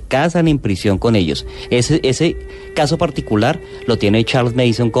ellos y se casan en prisión con ellos. Ese caso particular lo tiene Charles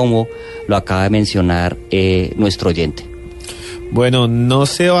Mason, como lo acaba de mencionar nuestro oyente. Bueno, no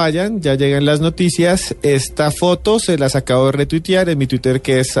se vayan, ya llegan las noticias. Esta foto se las acabo de retuitear en mi Twitter,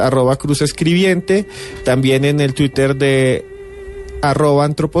 que es @cruzescribiente, también en el Twitter de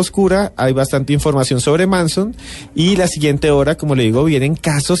 @antroposcura. Hay bastante información sobre Manson, y la siguiente hora, como le digo, vienen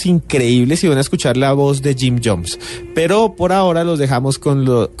casos increíbles y van a escuchar la voz de Jim Jones. Pero por ahora los dejamos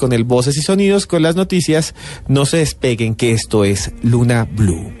con el Voces y Sonidos, con las noticias. No se despeguen, que esto es Luna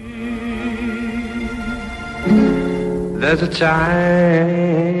BLU. There's a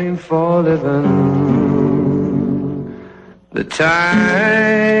time for living. The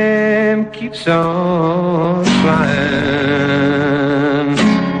time keeps on flying.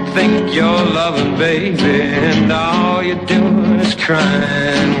 Think you're loving, baby, and all you're doing is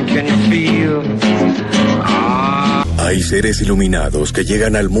crying. Can you feel? Hay seres iluminados que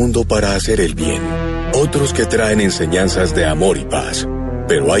llegan al mundo para hacer el bien. Otros que traen enseñanzas de amor y paz.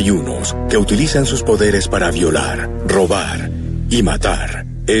 Pero hay unos que utilizan sus poderes para violar, robar y matar.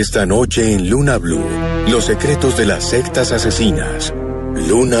 Esta noche en Luna BLU, los secretos de las sectas asesinas.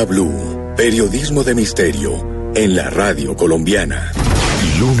 Luna BLU, periodismo de misterio en la radio colombiana.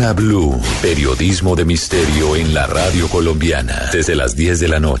 Luna BLU, periodismo de misterio en la radio colombiana. Desde las 10 de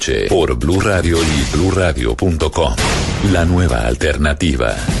la noche por Blue Radio y bluradio.com. La nueva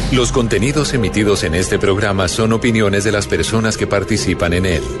alternativa. Los contenidos emitidos en este programa son opiniones de las personas que participan en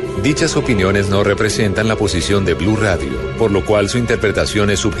él. Dichas opiniones no representan la posición de Blue Radio, por lo cual su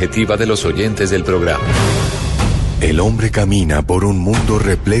interpretación es subjetiva de los oyentes del programa. El hombre camina por un mundo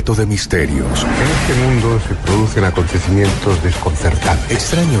repleto de misterios. En este mundo se producen acontecimientos desconcertantes.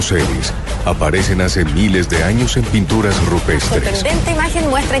 Extraños seres aparecen hace miles de años en pinturas rupestres. Sorprendente imagen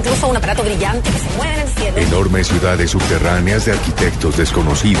muestra incluso un aparato brillante que se mueve en el cielo. Enormes ciudades subterráneas de arquitectos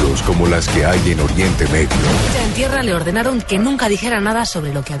desconocidos como las que hay en Oriente Medio. Ya en tierra le ordenaron que nunca dijera nada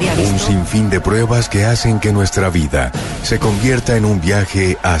sobre lo que había visto. Un sinfín de pruebas que hacen que nuestra vida se convierta en un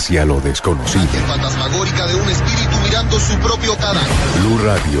viaje hacia lo desconocido. Fantasmagórica de un espíritu mirando su propio cadáver. Blue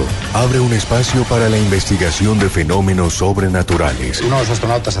Radio abre un espacio para la investigación de fenómenos sobrenaturales. Uno de los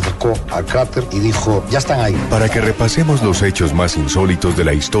astronautas se acercó al cráter y dijo, ya están ahí. Para que repasemos los hechos más insólitos de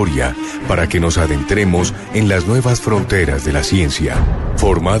la historia, para que nos adentremos en las nuevas fronteras de la ciencia.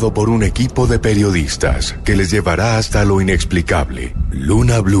 Formado por un equipo de periodistas que les llevará hasta lo inexplicable.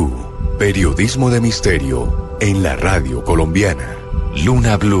 Luna BLU, periodismo de misterio en la radio colombiana.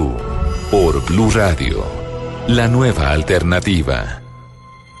 Luna BLU, por Blue Radio. La nueva alternativa.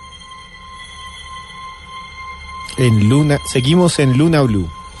 Seguimos en Luna BLU.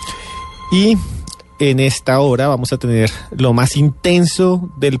 Y en esta hora vamos a tener lo más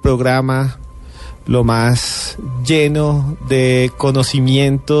intenso del programa, lo más lleno de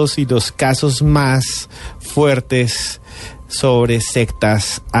conocimientos y los casos más fuertes sobre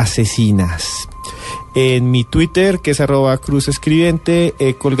sectas asesinas. En mi Twitter, que es @cruzescribiente,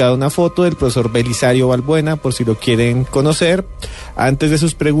 he colgado una foto del profesor Belisario Balbuena, por si lo quieren conocer. Antes de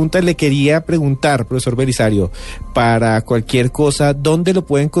sus preguntas, le quería preguntar, profesor Belisario, para cualquier cosa, ¿dónde lo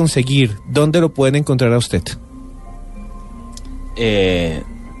pueden conseguir? ¿Dónde lo pueden encontrar a usted?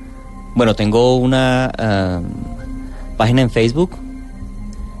 Bueno, tengo una página en Facebook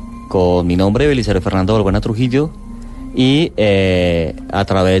con mi nombre, Belisario Fernando Balbuena Trujillo, y a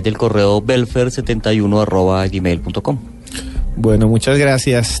través del correo belfer71@gmail.com. Bueno, muchas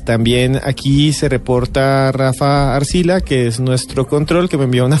gracias. También aquí se reporta Rafa Arcila, que es nuestro control, que me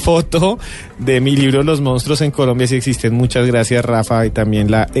envió una foto de mi libro Los monstruos en Colombia sí existen. Muchas gracias, Rafa, y también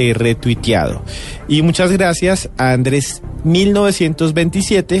la he retuiteado. Y muchas gracias a Andrés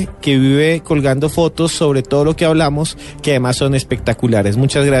 1927, que vive colgando fotos sobre todo lo que hablamos, que además son espectaculares.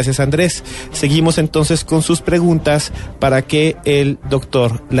 Muchas gracias, Andrés. Seguimos entonces con sus preguntas para que el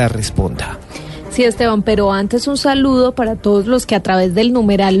doctor las responda. Sí, Esteban, pero antes un saludo para todos los que a través del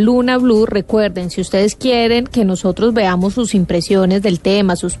numeral Luna BLU, recuerden, si ustedes quieren que nosotros veamos sus impresiones del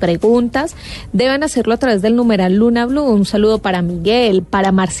tema, sus preguntas, deben hacerlo a través del numeral Luna BLU. Un saludo para Miguel,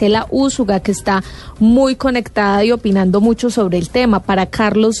 para Marcela Úsuga, que está muy conectada y opinando mucho sobre el tema, para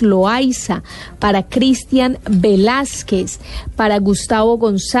Carlos Loaiza, para Cristian Velázquez, para Gustavo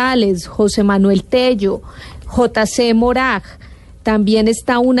González, José Manuel Tello, JC Moraj. También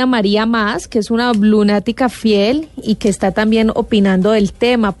está una María Más, que es una blunática fiel y que está también opinando del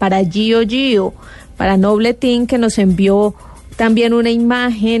tema, para Gio, para Noble Team, que nos envió también una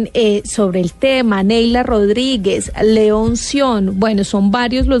imagen sobre el tema, Neila Rodríguez, León Sion. Bueno, son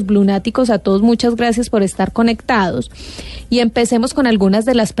varios los blunáticos. A todos muchas gracias por estar conectados. Y empecemos con algunas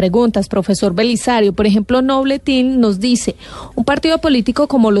de las preguntas, profesor Belisario. Por ejemplo, Noble Team nos dice, ¿un partido político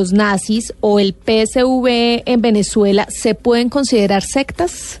como los nazis o el PSV en Venezuela se pueden considerar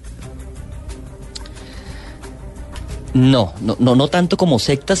sectas? No tanto como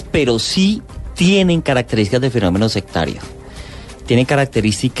sectas, pero sí tienen características de fenómeno sectario. Tienen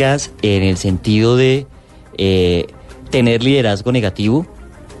características en el sentido de tener liderazgo negativo,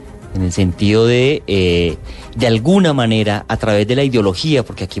 en el sentido de alguna manera, a través de la ideología,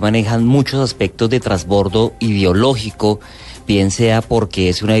 porque aquí manejan muchos aspectos de trasbordo ideológico, bien sea porque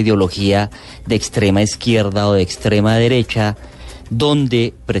es una ideología de extrema izquierda o de extrema derecha,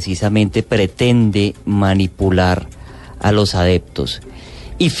 donde precisamente pretende manipular a los adeptos.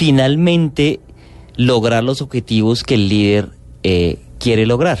 Y finalmente, lograr los objetivos que el líder quiere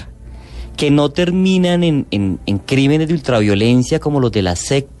lograr, que no terminan en crímenes de ultraviolencia como los de la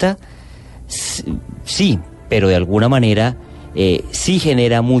secta, sí, pero de alguna manera sí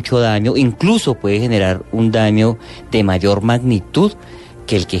genera mucho daño, incluso puede generar un daño de mayor magnitud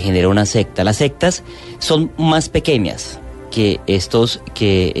que el que genera una secta. Las sectas son más pequeñas que estos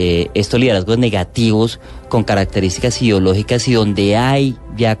liderazgos negativos con características ideológicas y donde hay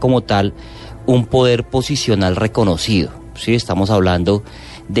ya como tal un poder posicional reconocido. Sí, estamos hablando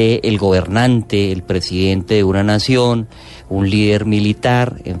del gobernante, el presidente de una nación, un líder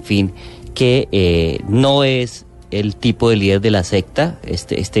militar, en fin, que no es el tipo de líder de la secta.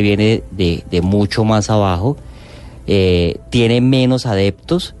 Este viene de mucho más abajo, tiene menos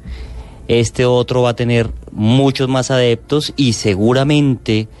adeptos. Este otro va a tener muchos más adeptos y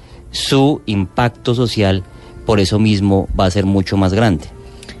seguramente su impacto social por eso mismo va a ser mucho más grande.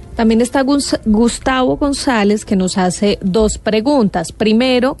 También está Gustavo González, que nos hace 2 preguntas.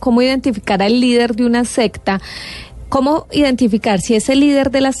 Primero, ¿cómo identificar al líder de una secta? ¿Cómo identificar si ese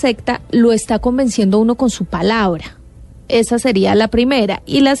líder de la secta lo está convenciendo a uno con su palabra? Esa sería la primera.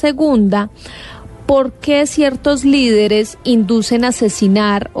 Y la segunda, ¿por qué ciertos líderes inducen a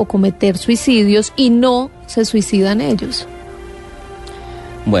asesinar o cometer suicidios y no se suicidan ellos?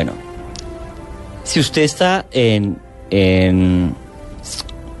 Bueno, si usted está en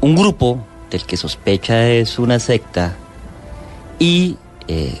un grupo del que sospecha es una secta y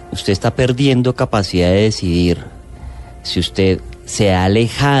usted está perdiendo capacidad de decidir, si usted se ha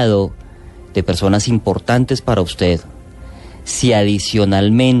alejado de personas importantes para usted, si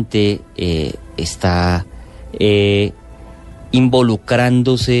adicionalmente está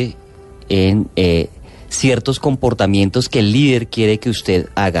involucrándose en ciertos comportamientos que el líder quiere que usted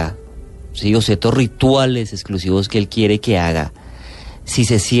haga, ¿sí? O ciertos rituales exclusivos que él quiere que haga, si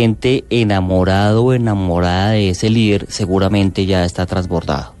se siente enamorado o enamorada de ese líder, seguramente ya está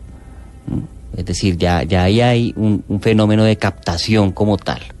transbordado. Es decir, ya ahí hay un fenómeno de captación como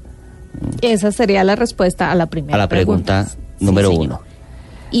tal. Esa sería la respuesta a la primera pregunta. A la pregunta número 1.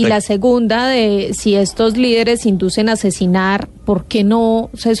 Y la segunda, de si estos líderes inducen a asesinar, ¿por qué no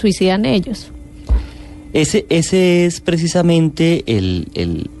se suicidan ellos? Ese es precisamente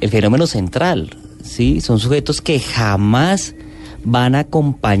el fenómeno central, ¿sí? Son sujetos que jamás van a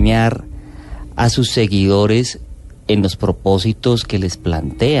acompañar a sus seguidores en los propósitos que les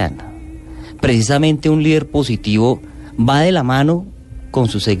plantean. Precisamente un líder positivo va de la mano con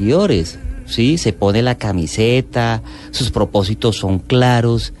sus seguidores, ¿sí? Se pone la camiseta, sus propósitos son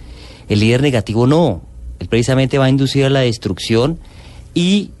claros. El líder negativo no, él precisamente va a inducir a la destrucción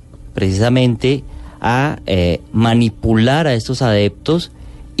y precisamente a manipular a estos adeptos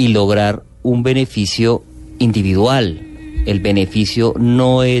y lograr un beneficio individual. El beneficio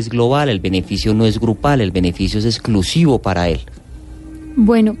no es global, el beneficio no es grupal, el beneficio es exclusivo para él.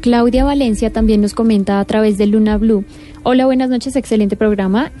 Bueno, Claudia Valencia también nos comenta a través de Luna BLU. Hola, buenas noches, excelente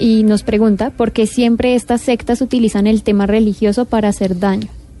programa. Y nos pregunta por qué siempre estas sectas utilizan el tema religioso para hacer daño.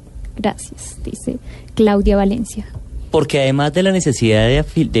 Gracias, dice Claudia Valencia. Porque además de la necesidad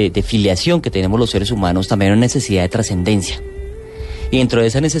de filiación que tenemos los seres humanos, también hay una necesidad de trascendencia. Y dentro de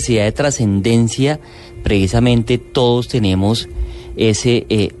esa necesidad de trascendencia, precisamente todos tenemos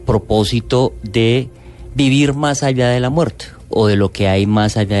ese propósito de vivir más allá de la muerte, o de lo que hay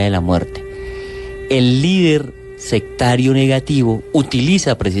más allá de la muerte. El líder sectario negativo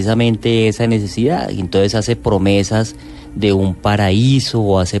utiliza precisamente esa necesidad, y entonces hace promesas de un paraíso,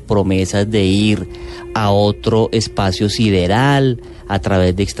 o hace promesas de ir a otro espacio sideral a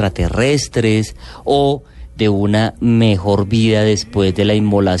través de extraterrestres, o de una mejor vida después de la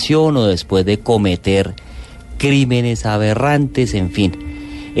inmolación o después de cometer crímenes aberrantes, en fin.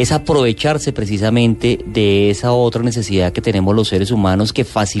 Es aprovecharse precisamente de esa otra necesidad que tenemos los seres humanos, que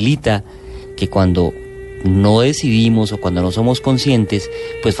facilita que cuando no decidimos o cuando no somos conscientes,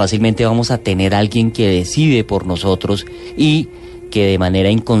 pues fácilmente vamos a tener a alguien que decide por nosotros y que de manera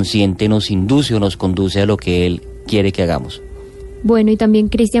inconsciente nos induce o nos conduce a lo que él quiere que hagamos. Bueno, y también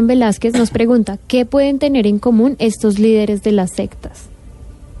Cristian Velázquez nos pregunta, ¿qué pueden tener en común estos líderes de las sectas?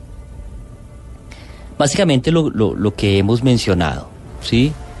 Básicamente lo que hemos mencionado,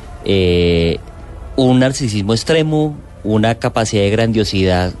 ¿sí? Un narcisismo extremo, una capacidad de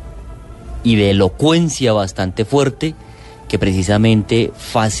grandiosidad y de elocuencia bastante fuerte que precisamente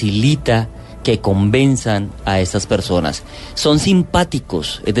facilita que convenzan a estas personas. Son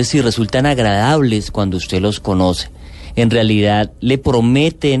simpáticos, es decir, resultan agradables cuando usted los conoce. En realidad le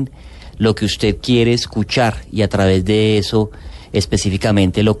prometen lo que usted quiere escuchar y a través de eso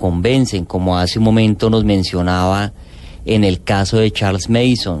específicamente lo convencen, como hace un momento nos mencionaba en el caso de Charles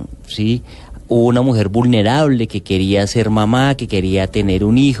Mason, ¿sí? Una mujer vulnerable que quería ser mamá, que quería tener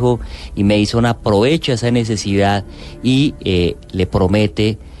un hijo, y Mason aprovecha esa necesidad y le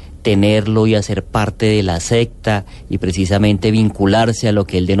promete tenerlo y hacer parte de la secta y precisamente vincularse a lo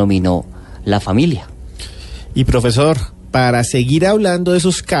que él denominó la familia. Y profesor, para seguir hablando de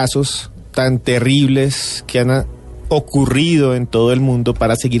esos casos tan terribles que han ocurrido en todo el mundo,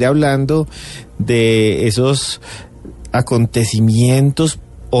 para seguir hablando de esos acontecimientos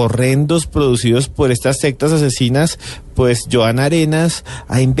horrendos producidos por estas sectas asesinas, pues Joana Arenas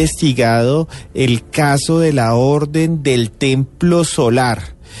ha investigado el caso de la Orden del Templo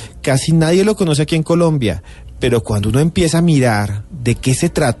Solar. Casi nadie lo conoce aquí en Colombia, pero cuando uno empieza a mirar de qué se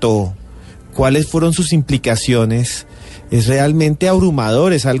trató, cuáles fueron sus implicaciones, es realmente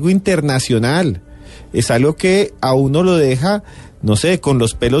abrumador, es algo internacional, es algo que a uno lo deja, no sé, con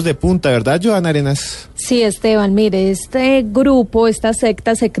los pelos de punta, ¿verdad, Joana Arenas? Sí, Esteban, mire, este grupo, esta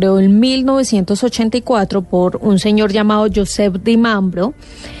secta se creó en 1984 por un señor llamado Joseph Di Mambro,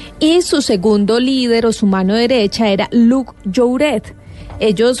 y su segundo líder o su mano derecha era Luc Jouret.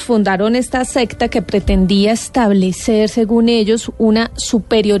 Ellos fundaron esta secta que pretendía establecer, según ellos, una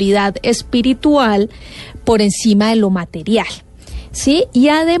superioridad espiritual por encima de lo material, ¿sí? Y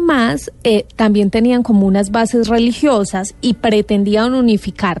además también tenían como unas bases religiosas y pretendían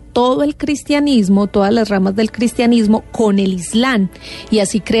unificar todo el cristianismo, todas las ramas del cristianismo con el Islam y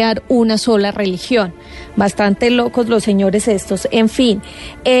así crear una sola religión. Bastante locos los señores estos. En fin,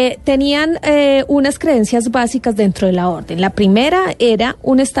 tenían unas creencias básicas dentro de la orden. La primera era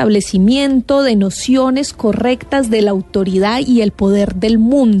un establecimiento de nociones correctas de la autoridad y el poder del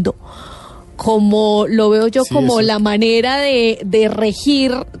mundo, como lo veo yo, sí, como eso, la manera de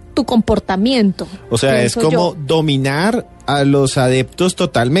regir tu comportamiento. O sea, es como dominar a los adeptos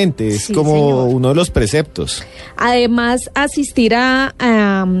totalmente, es sí, como señor, uno de los preceptos. Además, asistir a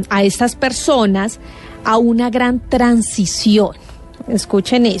estas personas a una gran transición.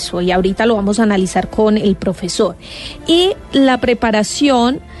 Escuchen eso, y ahorita lo vamos a analizar con el profesor. Y la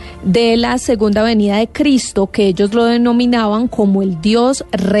preparación de la segunda venida de Cristo, que ellos lo denominaban como el Dios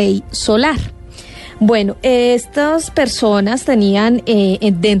Rey Solar. Bueno, estas personas tenían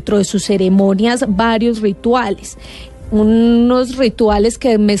dentro de sus ceremonias varios rituales. Unos rituales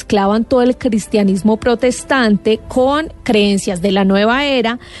que mezclaban todo el cristianismo protestante con creencias de la nueva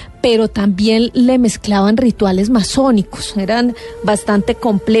era, pero también le mezclaban rituales masónicos. Eran bastante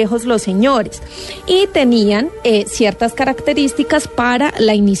complejos los señores y tenían ciertas características para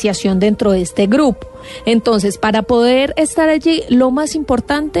la iniciación dentro de este grupo. Entonces, para poder estar allí, lo más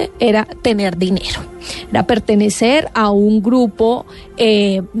importante era tener dinero, era pertenecer a un grupo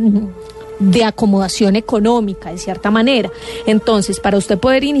de acomodación económica, de cierta manera. Entonces, para usted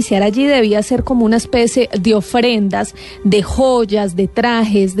poder iniciar allí debía ser como una especie de ofrendas, de joyas, de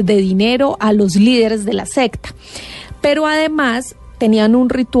trajes, de dinero a los líderes de la secta. Pero además tenían un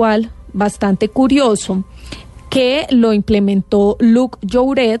ritual bastante curioso que lo implementó Luc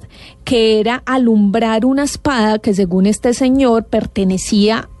Jouret, que era alumbrar una espada que, según este señor,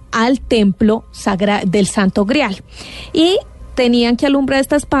 pertenecía al templo del Santo Grial. Y tenían que alumbrar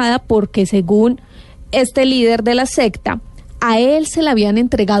esta espada porque, según este líder de la secta, a él se la habían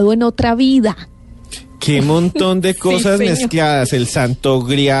entregado en otra vida. Qué montón de cosas sí, mezcladas, el Santo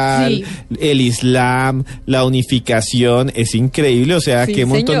Grial, sí, el Islam, la unificación, es increíble, o sea, sí, qué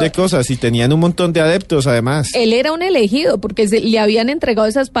montón de cosas, y tenían un montón de adeptos además. Él era un elegido porque le habían entregado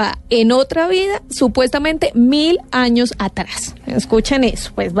esa espada en otra vida, supuestamente 1000 años atrás. Escuchen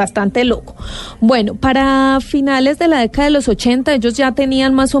eso, pues bastante loco. Bueno, para finales de la década de los 80, ellos ya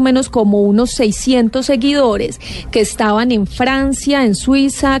tenían más o menos como unos 600 seguidores que estaban en Francia, en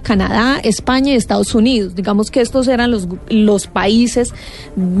Suiza, Canadá, España y Estados Unidos. Digamos que estos eran los países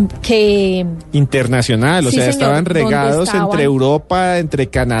que... Internacional, o sí, sea, señor, estaban regados entre Europa, entre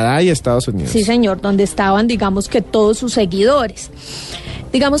Canadá y Estados Unidos. Sí, señor, donde estaban, digamos que todos sus seguidores.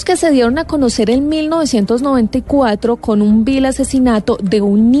 Digamos que se dieron a conocer en 1994 con un vil asesinato de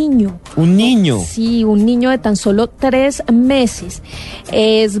un niño. ¿Un niño? Sí, un niño de tan solo 3 meses.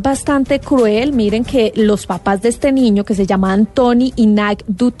 Es bastante cruel. Miren que los papás de este niño, que se llamaban Tony y Nag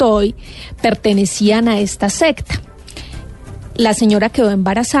Dutoy, pertenecían a esta secta. La señora quedó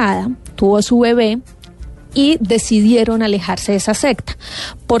embarazada, tuvo a su bebé y decidieron alejarse de esa secta.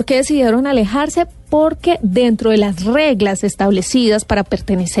 ¿Por qué decidieron alejarse? Porque dentro de las reglas establecidas para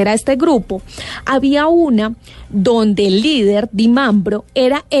pertenecer a este grupo, había una donde el líder, Dimambro,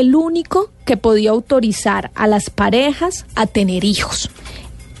 era el único que podía autorizar a las parejas a tener hijos.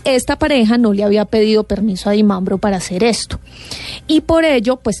 Esta pareja no le había pedido permiso a Dimambro para hacer esto. Y por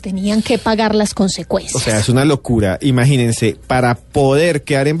ello, pues tenían que pagar las consecuencias. O sea, es una locura. Imagínense, para poder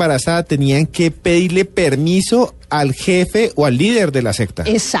quedar embarazada tenían que pedirle permiso al jefe o al líder de la secta.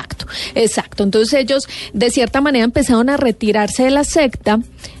 Exacto. Entonces ellos, de cierta manera, empezaron a retirarse de la secta.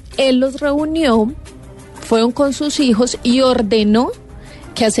 Él los reunió, fueron con sus hijos y ordenó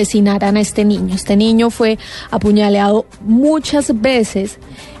que asesinaran a este niño. Este niño fue apuñaleado muchas veces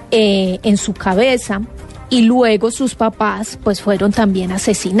en su cabeza y luego sus papás pues fueron también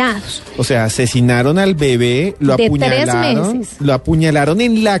asesinados. O sea, asesinaron al bebé, lo de apuñalaron, 3 meses. lo apuñalaron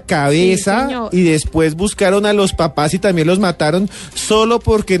en la cabeza, Sí, y después buscaron a los papás y también los mataron solo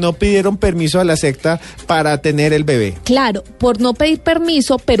porque no pidieron permiso a la secta para tener el bebé. Claro, por no pedir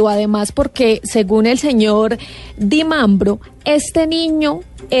permiso, pero además porque, según el señor Dimambro, este niño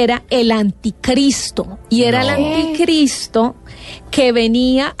era el anticristo, y era el anticristo que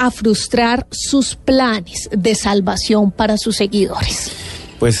venía a frustrar sus planes de salvación para sus seguidores.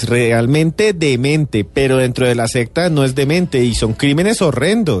 Pues realmente demente, pero dentro de la secta no es demente y son crímenes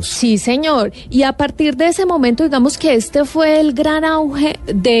horrendos. Sí, señor. Y a partir de ese momento, digamos que este fue el gran auge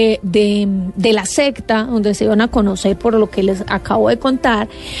de la secta, donde se iban a conocer por lo que les acabo de contar,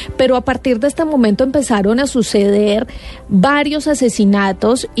 pero a partir de este momento empezaron a suceder varios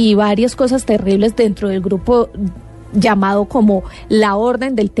asesinatos y varias cosas terribles dentro del grupo llamado como la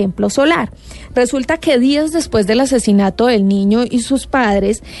Orden del Templo Solar. Resulta que días después del asesinato del niño y sus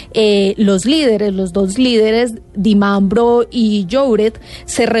padres, los dos líderes, Dimambro y Jouret,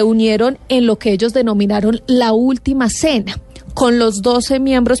 se reunieron en lo que ellos denominaron la última cena, con los 12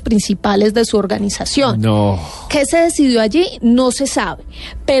 miembros principales de su organización. No. ¿Qué se decidió allí? No se sabe.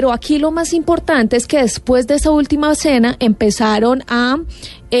 Pero aquí lo más importante es que después de esa última cena empezaron a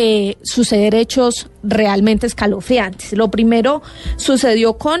suceder hechos realmente escalofriantes. Lo primero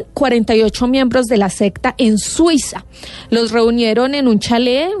sucedió con 48 miembros de la secta en Suiza. Los reunieron en un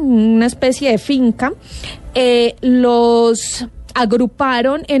chalet, una especie de finca. Los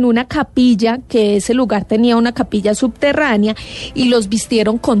agruparon en una capilla, que ese lugar tenía una capilla subterránea, y los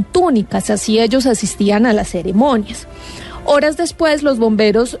vistieron con túnicas, así ellos asistían a las ceremonias. Horas después, los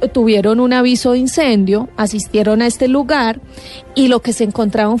bomberos tuvieron un aviso de incendio, asistieron a este lugar y lo que se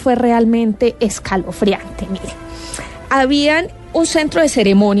encontraron fue realmente escalofriante. Miren, habían un centro de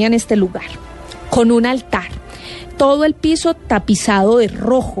ceremonia en este lugar, con un altar, todo el piso tapizado de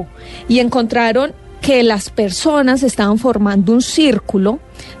rojo, y encontraron que las personas estaban formando un círculo.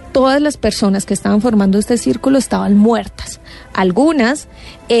 Todas las personas que estaban formando este círculo estaban muertas. Algunas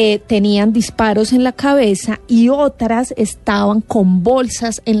tenían disparos en la cabeza y otras estaban con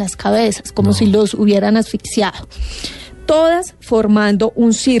bolsas en las cabezas, como si los hubieran asfixiado. Todas formando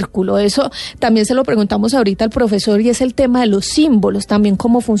un círculo. Eso también se lo preguntamos ahorita al profesor, y es el tema de los símbolos, también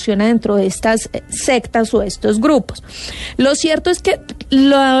cómo funciona dentro de estas sectas o estos grupos. Lo cierto es que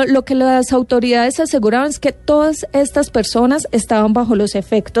lo que las autoridades aseguraban es que todas estas personas estaban bajo los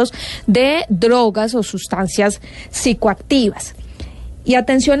efectos de drogas o sustancias psicoactivas. Y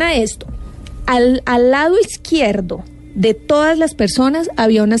atención a esto, al lado izquierdo de todas las personas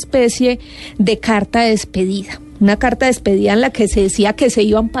había una especie de carta de despedida. Una carta de despedida en la que se decía que se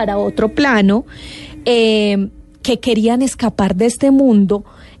iban para otro plano, que querían escapar de este mundo,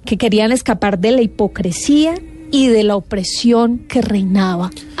 que querían escapar de la hipocresía y de la opresión que reinaba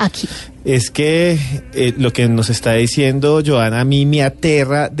aquí. Es que lo que nos está diciendo Joana a mí me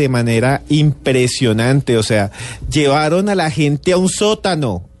aterra de manera impresionante. O sea, llevaron a la gente a un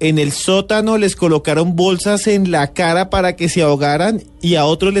sótano. En el sótano les colocaron bolsas en la cara para que se ahogaran, y a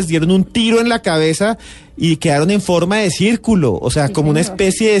otros les dieron un tiro en la cabeza y quedaron en forma de círculo, o sea, sí, como una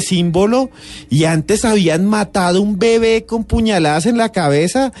especie de símbolo. Y antes habían matado un bebé con puñaladas en la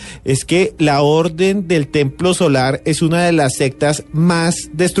cabeza. Es que la Orden del Templo Solar es una de las sectas más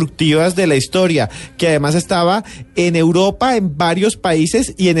destructivas de la historia, que además estaba en Europa, en varios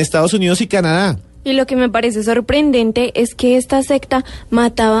países, y en Estados Unidos y Canadá. Y lo que me parece sorprendente es que esta secta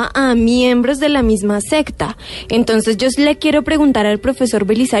mataba a miembros de la misma secta. Entonces yo le quiero preguntar al profesor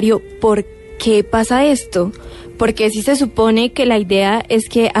Belisario, ¿por qué pasa esto? Porque si se supone que la idea es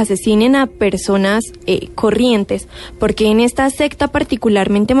que asesinen a personas corrientes, ¿por qué en esta secta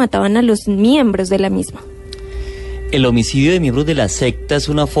particularmente mataban a los miembros de la misma? El homicidio de miembros de la secta es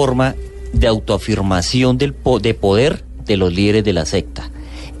una forma de autoafirmación de poder de los líderes de la secta,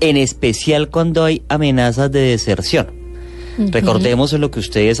 en especial cuando hay amenazas de deserción. Recordemos en lo que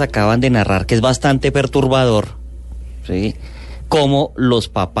ustedes acaban de narrar, que es bastante perturbador, ¿sí? Cómo los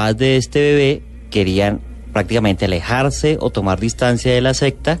papás de este bebé querían prácticamente alejarse o tomar distancia de la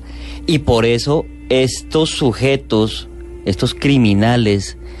secta, y por eso estos sujetos, estos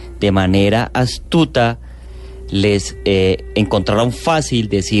criminales, de manera astuta, les encontraron fácil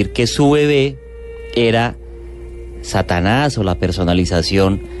decir que su bebé era Satanás o la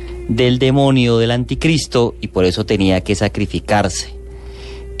personalización del demonio, del anticristo, y por eso tenía que sacrificarse.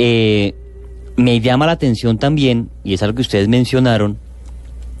 Me llama la atención también, y es algo que ustedes mencionaron,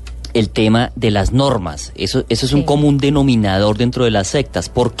 el tema de las normas. Eso es un común denominador dentro de las sectas.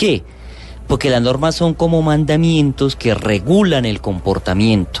 ¿Por qué? Porque las normas son como mandamientos que regulan el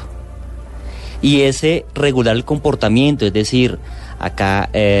comportamiento. Y ese regular el comportamiento, es decir, acá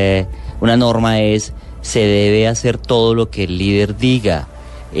una norma es: se debe hacer todo lo que el líder diga,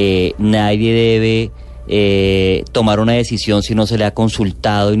 nadie debe tomar una decisión si no se le ha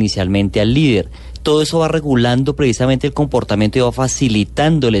consultado inicialmente al líder. Todo eso va regulando precisamente el comportamiento y va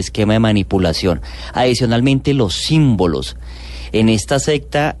facilitando el esquema de manipulación. Adicionalmente, los símbolos. En esta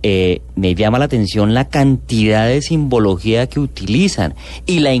secta me llama la atención la cantidad de simbología que utilizan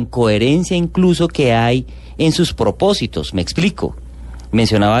y la incoherencia incluso que hay en sus propósitos. Me explico.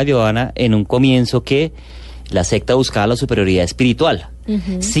 Mencionaba Giovanna en un comienzo que la secta buscaba la superioridad espiritual.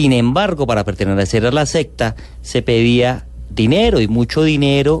 Sin embargo, para pertenecer a la secta se pedía dinero, y mucho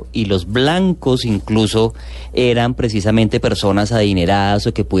dinero, y los blancos incluso eran precisamente personas adineradas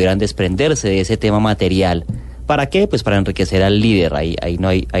o que pudieran desprenderse de ese tema material. ¿Para qué? Pues para enriquecer al líder. Ahí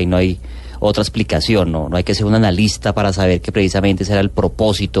no hay otra explicación, no hay que ser un analista para saber que precisamente ese era el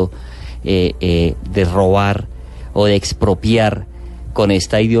propósito de robar o de expropiar con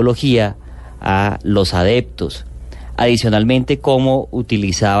esta ideología a los adeptos. Adicionalmente, cómo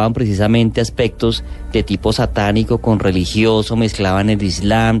utilizaban precisamente aspectos de tipo satánico con religioso, mezclaban el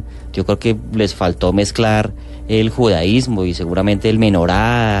Islam. Yo creo que les faltó mezclar el judaísmo y seguramente el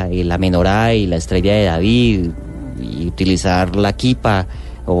menorá, la menorá y la estrella de David, y utilizar la kipa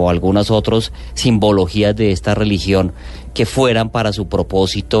o algunas otras simbologías de esta religión que fueran para su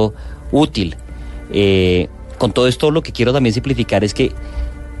propósito útil. Con todo esto, lo que quiero también simplificar es que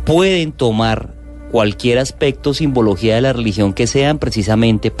pueden tomar cualquier aspecto, simbología de la religión que sean,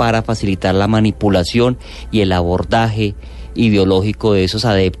 precisamente para facilitar la manipulación y el abordaje ideológico de esos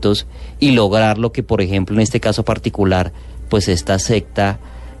adeptos y lograr lo que, por ejemplo, en este caso particular, pues esta secta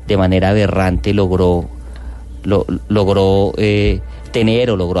de manera aberrante logró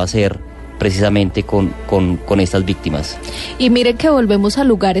tener o logró hacer precisamente con estas víctimas. Y miren que volvemos a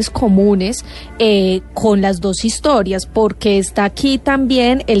lugares comunes con las dos historias, porque está aquí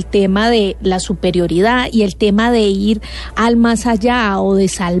también el tema de la superioridad y el tema de ir al más allá o de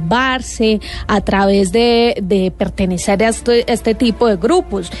salvarse a través de pertenecer a este tipo de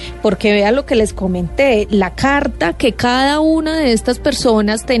grupos, porque vean lo que les comenté, la carta que cada una de estas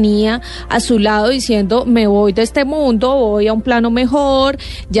personas tenía a su lado diciendo: me voy de este mundo, voy a un plano mejor,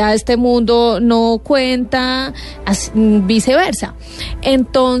 ya este mundo no cuenta, viceversa.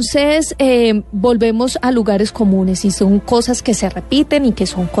 Entonces volvemos a lugares comunes y son cosas que se repiten y que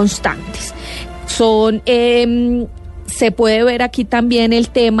son constantes. Se puede ver aquí también el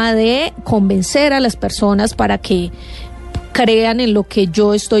tema de convencer a las personas para que crean en lo que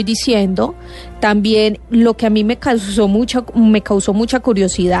yo estoy diciendo. También lo que a mí me causó mucha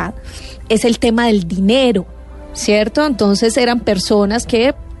curiosidad es el tema del dinero, ¿cierto? Entonces eran personas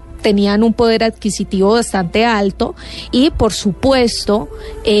que tenían un poder adquisitivo bastante alto y, por supuesto,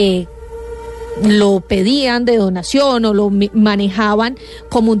 lo pedían de donación o lo manejaban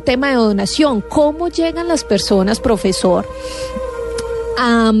como un tema de donación. ¿Cómo llegan las personas, profesor,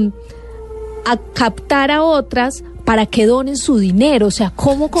 a captar a otras para que donen su dinero? O sea,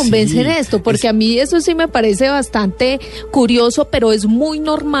 ¿cómo convencen esto? Porque a mí eso sí me parece bastante curioso, pero es muy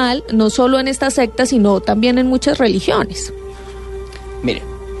normal, no solo en esta secta, sino también en muchas religiones. Mire,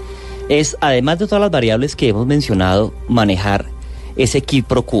 es, además de todas las variables que hemos mencionado, manejar ese quid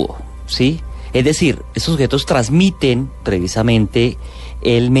pro quo, ¿sí? Es decir, estos sujetos transmiten precisamente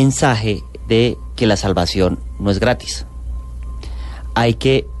el mensaje de que la salvación no es gratis. Hay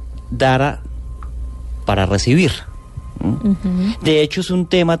que dar para recibir. De hecho, es un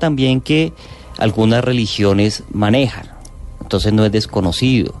tema también que algunas religiones manejan, entonces no es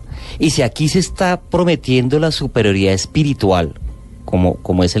desconocido. Y si aquí se está prometiendo la superioridad espiritual,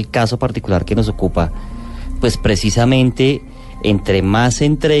 como es el caso particular que nos ocupa, pues precisamente entre más se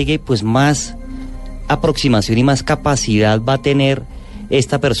entregue, pues más aproximación y más capacidad va a tener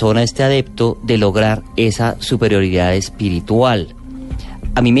esta persona, este adepto, de lograr esa superioridad espiritual.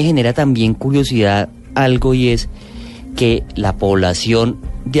 A mí me genera también curiosidad algo, y es que la población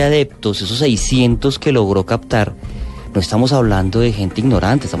de adeptos, esos 600 que logró captar, no estamos hablando de gente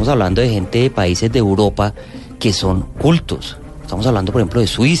ignorante, estamos hablando de gente de países de Europa que son cultos. Estamos hablando, por ejemplo, de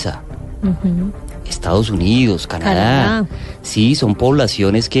Suiza, Estados Unidos, Canadá. Sí, son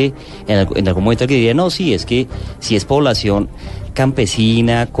poblaciones que en algún momento que dirían, no, sí, es que si es población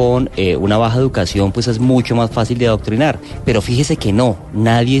campesina con una baja educación, pues es mucho más fácil de adoctrinar. Pero fíjese que no,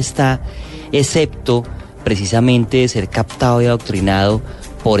 nadie está excepto precisamente de ser captado y adoctrinado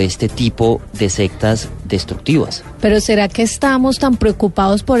por este tipo de sectas destructivas. Pero ¿será que estamos tan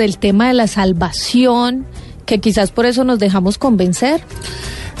preocupados por el tema de la salvación que quizás por eso nos dejamos convencer?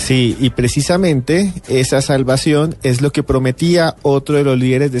 Sí, y precisamente esa salvación es lo que prometía otro de los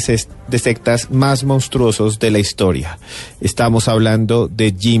líderes de sectas más monstruosos de la historia. Estamos hablando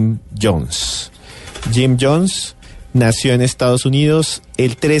de Jim Jones. Jim Jones nació en Estados Unidos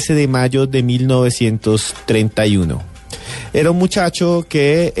el 13 de mayo de 1931. Era un muchacho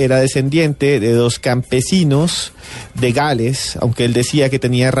que era descendiente de 2 campesinos de Gales, aunque él decía que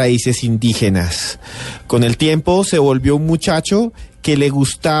tenía raíces indígenas. Con el tiempo se volvió un muchacho que le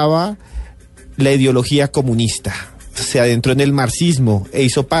gustaba la ideología comunista. Se adentró en el marxismo e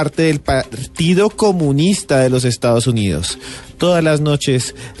hizo parte del Partido Comunista de los Estados Unidos. Todas las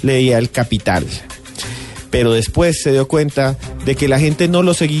noches leía El Capital. Pero después se dio cuenta de que la gente no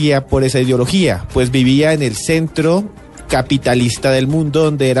lo seguía por esa ideología, pues vivía en el centro capitalista del mundo,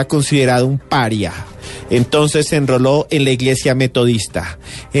 donde era considerado un paria. Entonces se enroló en la iglesia metodista,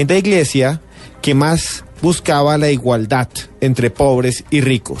 en la iglesia que más buscaba la igualdad entre pobres y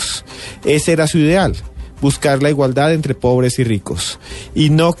ricos. Ese era su ideal, buscar la igualdad entre pobres y ricos. Y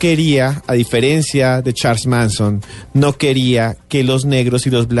no quería, a diferencia de Charles Manson, no quería que los negros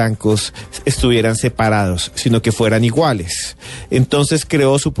y los blancos estuvieran separados, sino que fueran iguales. Entonces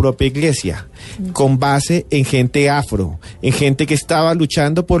creó su propia iglesia, con base en gente afro, en gente que estaba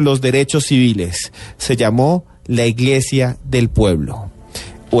luchando por los derechos civiles. Se llamó la Iglesia del Pueblo,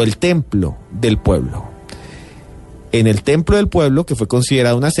 o el Templo del Pueblo. En el Templo del Pueblo, que fue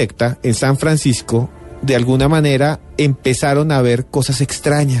considerada una secta, en San Francisco, de alguna manera empezaron a ver cosas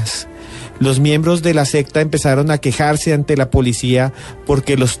extrañas. Los miembros de la secta empezaron a quejarse ante la policía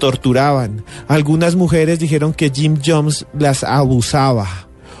porque los torturaban. Algunas mujeres dijeron que Jim Jones las abusaba.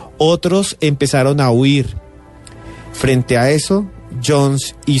 Otros empezaron a huir. Frente a eso,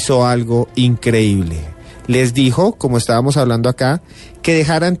 Jones hizo algo increíble. Les dijo, como estábamos hablando acá, que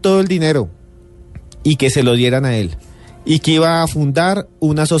dejaran todo el dinero y que se lo dieran a él, y que iba a fundar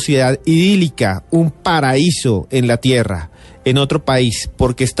una sociedad idílica, un paraíso en la tierra, en otro país,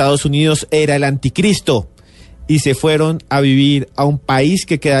 porque Estados Unidos era el anticristo, y se fueron a vivir a un país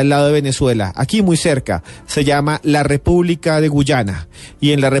que queda al lado de Venezuela, aquí muy cerca. Se llama la República de Guyana,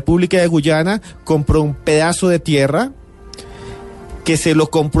 y en la República de Guyana compró un pedazo de tierra que se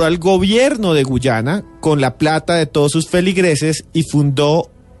lo compró al gobierno de Guyana con la plata de todos sus feligreses, y fundó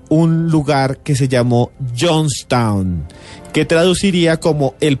un lugar que se llamó Jonestown, que traduciría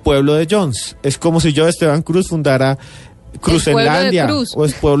como el pueblo de Jones. Es como si yo, Esteban Cruz, fundara Cruzenlandia, o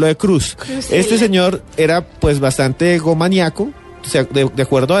el pueblo de Cruz. Este señor era pues bastante egomaniaco. O sea, de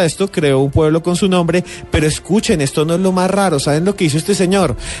acuerdo a esto, creó un pueblo con su nombre, pero escuchen, esto no es lo más raro. ¿Saben lo que hizo este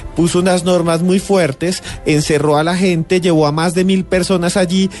señor? Puso unas normas muy fuertes, encerró a la gente, llevó a más de 1,000 personas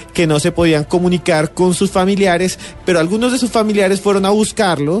allí que no se podían comunicar con sus familiares, pero algunos de sus familiares fueron a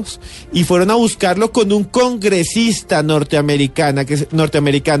buscarlos, y fueron a buscarlo con un congresista norteamericano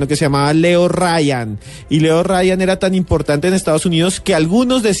que se llamaba Leo Ryan, y Leo Ryan era tan importante en Estados Unidos que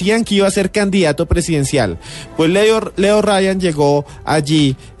algunos decían que iba a ser candidato presidencial. Pues Leo Ryan llegó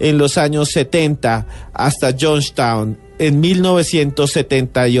allí en los años 70 hasta Jonestown en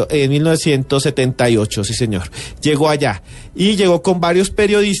 1978, sí señor. Llegó allá y llegó con varios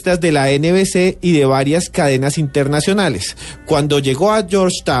periodistas de la NBC y de varias cadenas internacionales. Cuando llegó a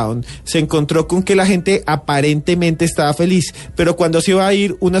Georgetown se encontró con que la gente aparentemente estaba feliz, pero cuando se iba a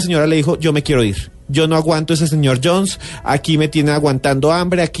ir, una señora le dijo: yo me quiero ir. Yo no aguanto ese señor Jones, aquí me tienen aguantando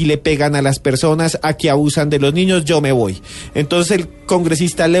hambre, aquí le pegan a las personas, aquí abusan de los niños, yo me voy. Entonces el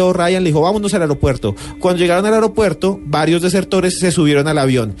congresista Leo Ryan le dijo: vámonos al aeropuerto. Cuando llegaron al aeropuerto, varios desertores se subieron al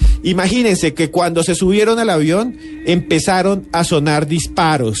avión. Imagínense que cuando se subieron al avión empezaron a sonar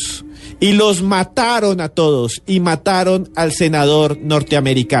disparos y los mataron a todos y mataron al senador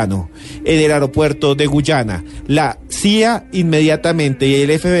norteamericano en el aeropuerto de Guyana. La CIA inmediatamente y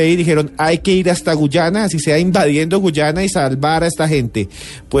el FBI dijeron hay que ir hasta Guyana, así sea invadiendo Guyana y salvar a esta gente.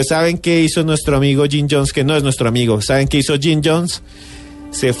 Pues ¿saben qué hizo nuestro amigo Jim Jones? Que no es nuestro amigo. ¿Saben qué hizo Jim Jones?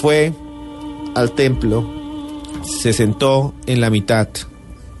 Se fue al templo, se sentó en la mitad,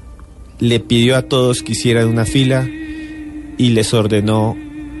 le pidió a todos que hicieran una fila y les ordenó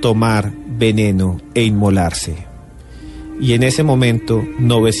tomar veneno e inmolarse. Y en ese momento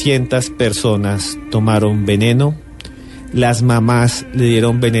 900 personas tomaron veneno, las mamás le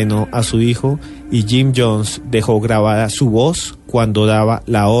dieron veneno a su hijo y Jim Jones dejó grabada su voz cuando daba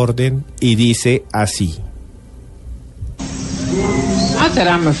la orden y dice así. Not that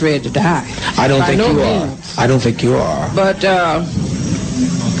I'm afraid to die. I don't think you are. I don't think you are. But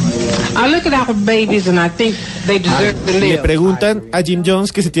I look at our babies and I think they deserve to live. Le preguntan a Jim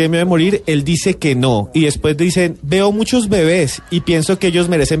Jones que si tiene miedo de morir, él dice que no. Y después dicen, veo muchos bebés y pienso que ellos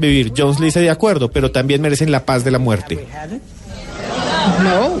merecen vivir. Jones le dice de acuerdo, pero también merecen la paz de la muerte.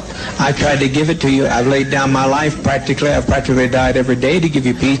 No. I tried to give it to you. I've laid down my life practically. I've practically died every day to give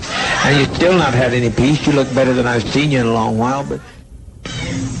you peace. And you still not had any peace. You look better than I've seen you in a long while.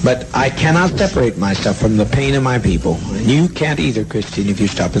 But I cannot separate myself from the pain of my people. And you can't either, Christine, if you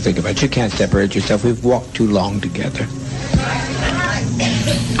stop to think about it. You can't separate yourself. We've walked too long together.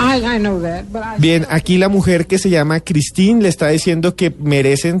 I know that, but Bien, aquí la mujer que se llama Christine le está diciendo que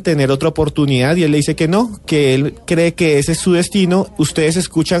merecen tener otra oportunidad y él le dice que no, que él cree que ese es su destino. Ustedes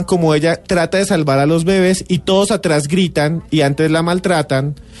escuchan como ella trata de salvar a los bebés y todos atrás gritan y antes la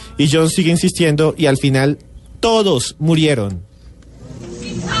maltratan y John sigue insistiendo y al final todos murieron.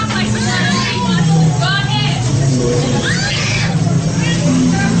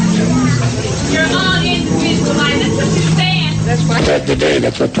 Said today.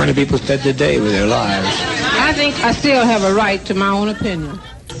 That's what 20 people said today with their lives. I think I still have a right to my own opinion.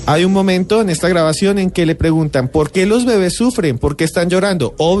 Hay un momento en esta grabación en que le preguntan ¿por qué los bebés sufren? ¿Por qué están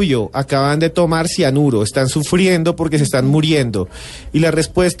llorando? Obvio, acaban de tomar cianuro, están sufriendo porque se están muriendo. Y la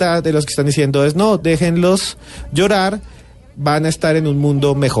respuesta de los que están diciendo es no, déjenlos llorar, van a estar en un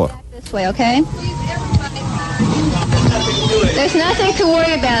mundo mejor. This way, okay? There's nothing to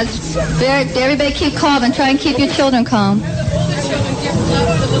worry about. Everybody keep calm and try and keep your children calm.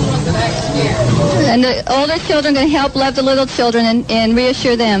 And the older children can help love the little children and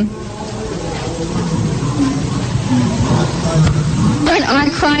reassure them. They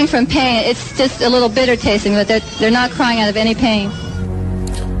aren't crying from pain. It's just a little bitter tasting, but they're not crying out of any pain.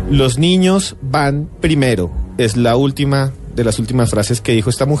 Los niños van primero. Es la última de las últimas frases que dijo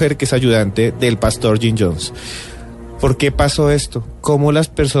esta mujer que es ayudante del pastor Jim Jones. ¿Por qué pasó esto? ¿Cómo las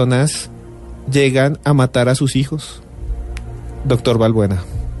personas llegan a matar a sus hijos? Doctor Balbuena.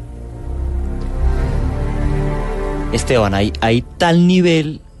 Esteban, hay tal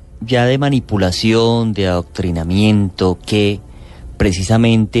nivel ya de manipulación, de adoctrinamiento, que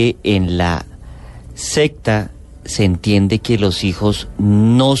precisamente en la secta se entiende que los hijos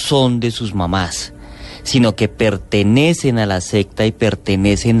no son de sus mamás, sino que pertenecen a la secta y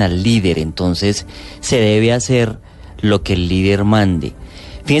pertenecen al líder. Entonces se debe hacer lo que el líder mande.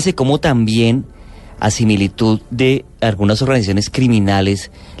 Fíjense cómo también, a similitud de algunas organizaciones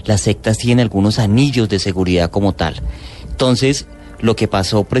criminales, las sectas tienen algunos anillos de seguridad como tal. Entonces, lo que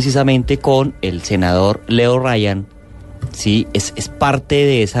pasó precisamente con el senador Leo Ryan, sí, es parte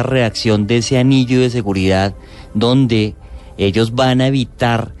de esa reacción de ese anillo de seguridad, donde ellos van a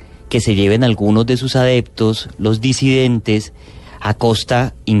evitar que se lleven algunos de sus adeptos, los disidentes, a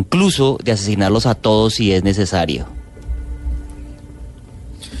costa incluso de asesinarlos a todos si es necesario.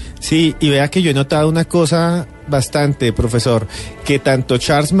 Sí, y vea que yo he notado una cosa bastante, profesor, que tanto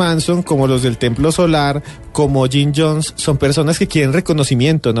Charles Manson como los del Templo Solar, como Jim Jones, son personas que quieren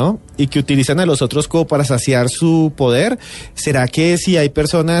reconocimiento, ¿no? Y que utilizan a los otros como para saciar su poder. ¿Será que si hay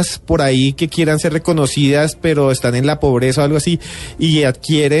personas por ahí que quieran ser reconocidas, pero están en la pobreza o algo así, y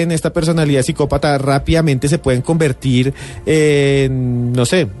adquieren esta personalidad psicópata, rápidamente se pueden convertir en, no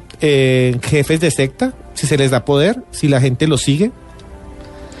sé, en jefes de secta? Si se les da poder, si la gente los sigue.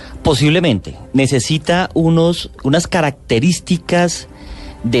 Posiblemente. Necesita unas características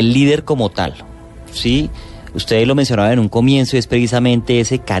del líder como tal, ¿sí? Ustedes lo mencionaban en un comienzo, es precisamente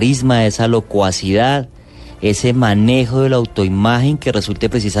ese carisma, esa locuacidad, ese manejo de la autoimagen que resulte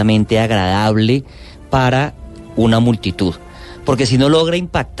precisamente agradable para una multitud. Porque si no logra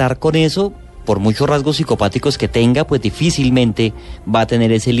impactar con eso, por muchos rasgos psicopáticos que tenga, pues difícilmente va a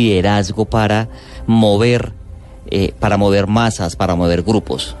tener ese liderazgo para mover para mover masas, para mover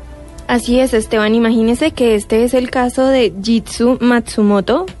grupos. Así es, Esteban. Imagínese que este es el caso de Jitsu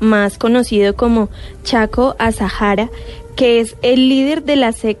Matsumoto, más conocido como Chako Asahara, que es el líder de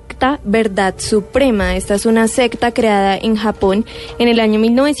la secta Verdad Suprema. Esta es una secta creada en Japón en el año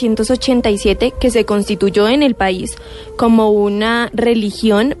 1987 que se constituyó en el país como una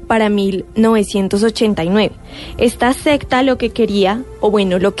religión para 1989. Esta secta lo que quería, o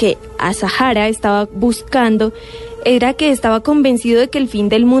bueno, lo que Asahara estaba buscando era que estaba convencido de que el fin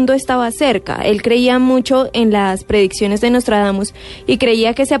del mundo estaba cerca. Él creía mucho en las predicciones de Nostradamus y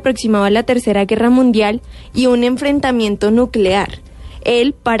creía que se aproximaba la Tercera Guerra Mundial y un enfrentamiento nuclear.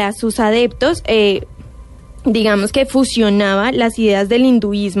 Él, para sus adeptos, digamos que fusionaba las ideas del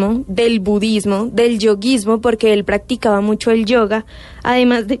hinduismo, del budismo, del yoguismo, porque él practicaba mucho el yoga,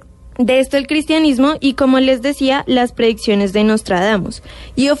 además de esto el cristianismo y, como les decía, las predicciones de Nostradamus,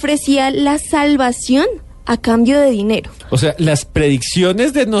 y ofrecía la salvación a cambio de dinero. O sea, las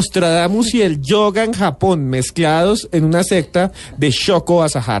predicciones de Nostradamus y el yoga en Japón mezclados en una secta de Chako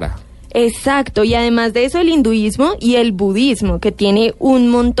Asahara. Exacto, y además de eso el hinduismo y el budismo, que tiene un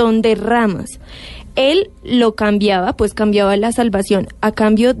montón de ramas. Él lo cambiaba, pues cambiaba la salvación a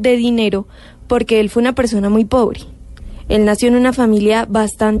cambio de dinero, porque él fue una persona muy pobre. Él nació en una familia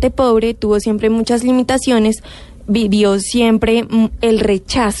bastante pobre, tuvo siempre muchas limitaciones, vivió siempre el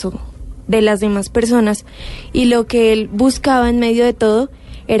rechazo de las demás personas, y lo que él buscaba en medio de todo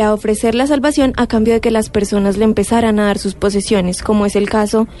era ofrecer la salvación a cambio de que las personas le empezaran a dar sus posesiones, como es el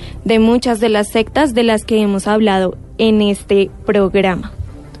caso de muchas de las sectas de las que hemos hablado en este programa.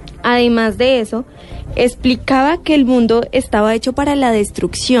 Además de eso, explicaba que el mundo estaba hecho para la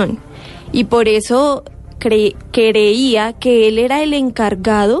destrucción, y por eso creía que él era el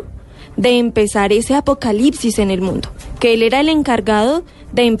encargado de empezar ese apocalipsis en el mundo, que él era el encargado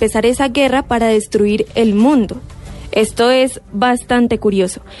de empezar esa guerra para destruir el mundo. Esto es bastante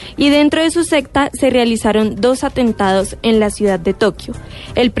curioso. Y dentro de su secta se realizaron 2 atentados en la ciudad de Tokio.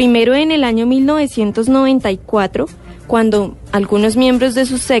 El primero en el año 1994, cuando algunos miembros de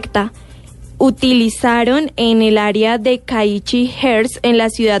su secta utilizaron en el área de Kaiichi Hertz, en la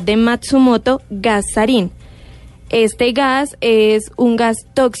ciudad de Matsumoto, gas sarín. Este gas es un gas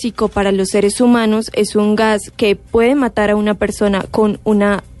tóxico para los seres humanos, es un gas que puede matar a una persona con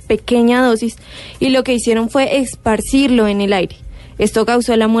una pequeña dosis, y lo que hicieron fue esparcirlo en el aire. Esto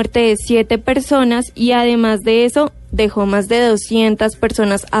causó la muerte de 7 personas y además de eso dejó más de 200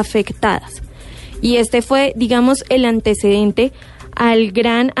 personas afectadas. Y este fue, digamos, el antecedente al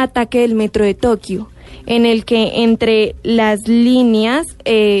gran ataque del metro de Tokio, en el que entre las líneas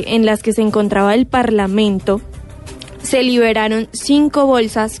en las que se encontraba el Parlamento se liberaron 5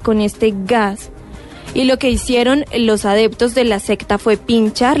 bolsas con este gas, y lo que hicieron los adeptos de la secta fue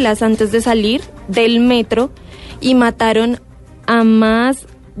pincharlas antes de salir del metro y mataron a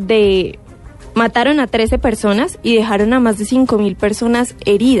 13 personas y dejaron a más de 5.000 personas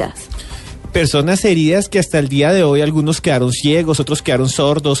heridas. Personas heridas que hasta el día de hoy algunos quedaron ciegos, otros quedaron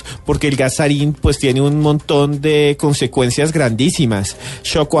sordos, porque el gas sarín pues tiene un montón de consecuencias grandísimas.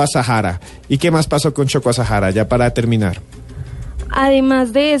 Chako Asahara. ¿Y qué más pasó con Chako Asahara, ya para terminar?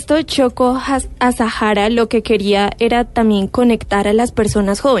 Además de esto, Chako Asahara lo que quería era también conectar a las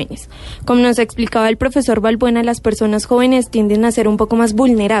personas jóvenes. Como nos explicaba el profesor Balbuena, las personas jóvenes tienden a ser un poco más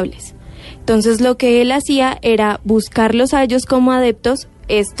vulnerables. Entonces lo que él hacía era buscarlos a ellos como adeptos.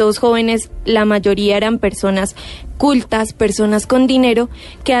 Estos jóvenes, la mayoría eran personas cultas, personas con dinero,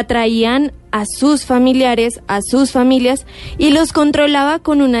 que atraían a sus familiares, a sus familias, y los controlaba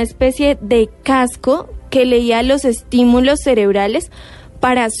con una especie de casco que leía los estímulos cerebrales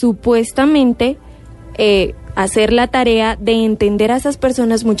para supuestamente hacer la tarea de entender a esas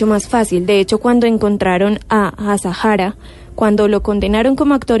personas mucho más fácil. De hecho, cuando encontraron a Asahara, cuando lo condenaron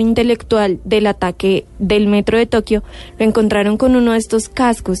como actor intelectual del ataque del metro de Tokio, lo encontraron con uno de estos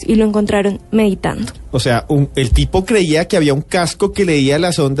cascos y lo encontraron meditando. O sea, el tipo creía que había un casco que leía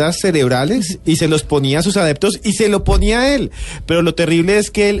las ondas cerebrales y se los ponía a sus adeptos y se lo ponía a él. Pero lo terrible es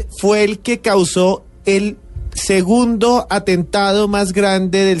que él fue el que causó el segundo atentado más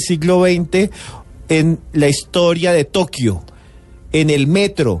grande del siglo XX en la historia de Tokio, en el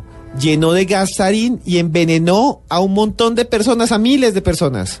metro. Llenó de gas sarín y envenenó a un montón de personas, a miles de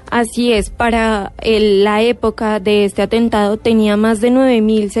personas. Así es, para la época de este atentado tenía más de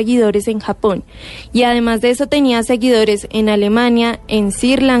 9.000 seguidores en Japón, y además de eso tenía seguidores en Alemania, en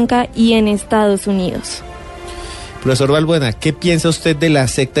Sri Lanka y en Estados Unidos. Profesor Balbuena, ¿qué piensa usted de la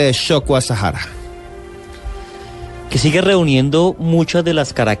secta de Chako Asahara? Que sigue reuniendo muchas de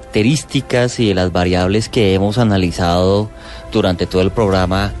las características y de las variables que hemos analizado durante todo el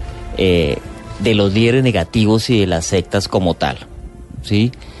programa de los líderes negativos y de las sectas como tal,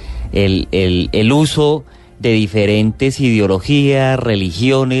 ¿sí? El uso de diferentes ideologías,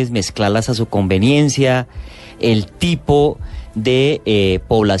 religiones, mezclarlas a su conveniencia, el tipo de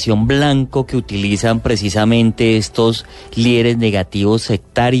población blanco que utilizan precisamente estos líderes negativos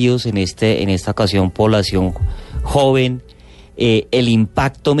sectarios, en esta ocasión población joven, el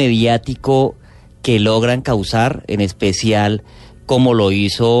impacto mediático que logran causar, en especial como lo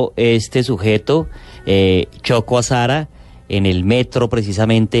hizo este sujeto, Choco Asara, en el metro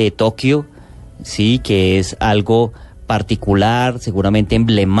precisamente de Tokio, sí, que es algo particular, seguramente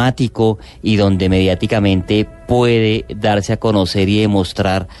emblemático, y donde mediáticamente puede darse a conocer y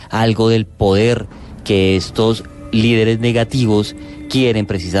demostrar algo del poder que estos líderes negativos quieren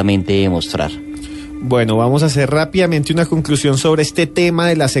precisamente demostrar. Bueno, vamos a hacer rápidamente una conclusión sobre este tema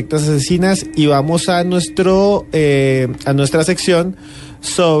de las sectas asesinas y vamos a nuestra sección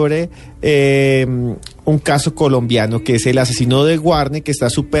sobre un caso colombiano que es el asesino de Guarne, que está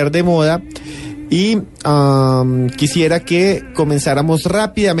súper de moda. Y quisiera que comenzáramos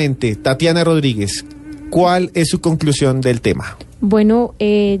rápidamente. Tatiana Rodríguez, ¿cuál es su conclusión del tema? Bueno,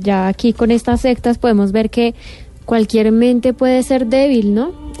 ya aquí con estas sectas podemos ver que cualquier mente puede ser débil,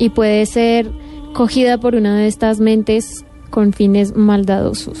 ¿no? Y puede ser cogida por una de estas mentes con fines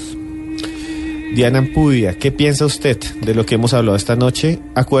maldadosos. Diana Ampudia, ¿qué piensa usted de lo que hemos hablado esta noche?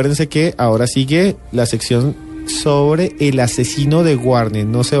 Acuérdense que ahora sigue la sección sobre el asesino de Guarne.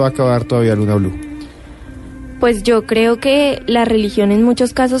 No se va a acabar todavía Luna BLU. Pues yo creo que la religión en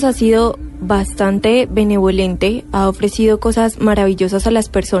muchos casos ha sido bastante benevolente, ha ofrecido cosas maravillosas a las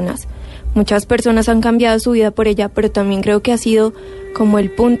personas. Muchas personas han cambiado su vida por ella, pero también creo que ha sido como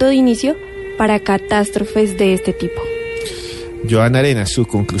el punto de inicio para catástrofes de este tipo. Joana Arenas, su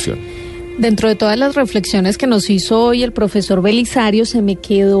conclusión. Dentro de todas las reflexiones que nos hizo hoy el profesor Belisario, se me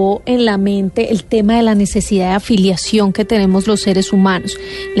quedó en la mente el tema de la necesidad de afiliación que tenemos los seres humanos.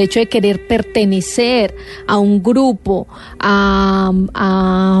 El hecho de querer pertenecer a un grupo,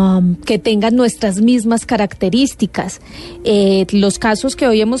 que tengan nuestras mismas características. Los casos que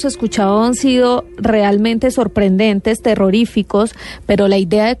hoy hemos escuchado han sido realmente sorprendentes, terroríficos, pero la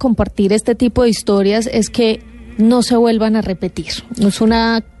idea de compartir este tipo de historias es que no se vuelvan a repetir. No es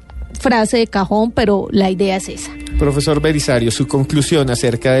una frase de cajón, pero la idea es esa. Profesor Belisario, su conclusión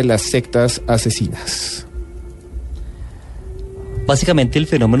acerca de las sectas asesinas. Básicamente el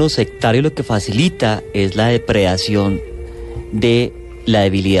fenómeno sectario lo que facilita es la depredación de la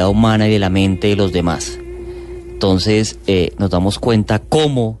debilidad humana y de la mente de los demás. Entonces nos damos cuenta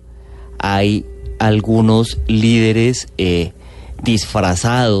cómo hay algunos líderes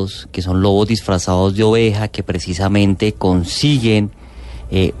disfrazados, que son lobos disfrazados de oveja, que precisamente consiguen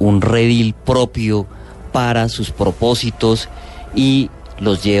un redil propio para sus propósitos y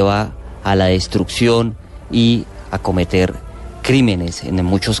los lleva a la destrucción y a cometer crímenes, en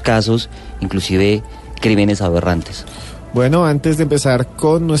muchos casos, inclusive crímenes aberrantes. Bueno, antes de empezar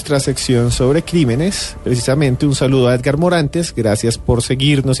con nuestra sección sobre crímenes, precisamente un saludo a Edgar Morantes, gracias por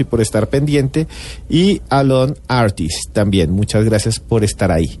seguirnos y por estar pendiente, y a Lon Artist también, muchas gracias por estar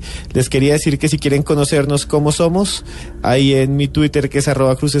ahí. Les quería decir que si quieren conocernos cómo somos, ahí en mi Twitter, que es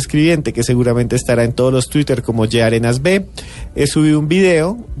 @cruzescribiente, que seguramente estará en todos los Twitter como yarenasb, he subido un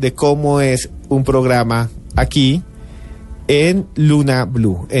video de cómo es un programa aquí en Luna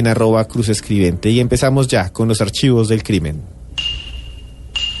BLU, en @cruzescribiente, y empezamos ya con los archivos del crimen.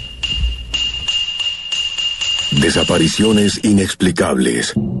 Desapariciones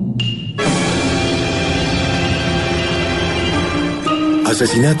inexplicables.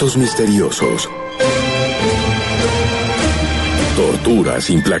 Asesinatos misteriosos. Torturas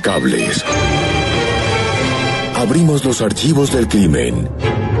implacables. Abrimos los archivos del crimen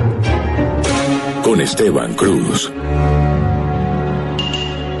con Esteban Cruz.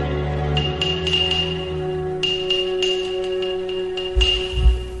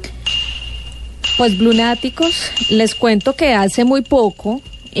 Pues blunáticos, les cuento que hace muy poco,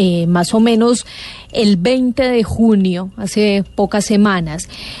 más o menos el 20 de junio, hace pocas semanas,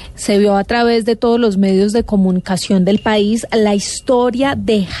 se vio a través de todos los medios de comunicación del país la historia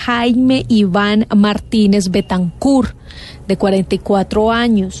de Jaime Iván Martínez Betancourt, de 44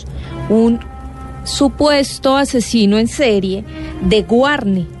 años, un supuesto asesino en serie de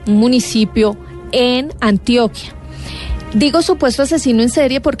Guarne, un municipio en Antioquia. Digo supuesto asesino en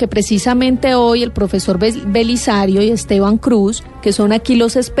serie porque precisamente hoy el profesor Belisario y Esteban Cruz, que son aquí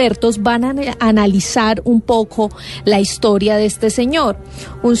los expertos, van a analizar un poco la historia de este señor.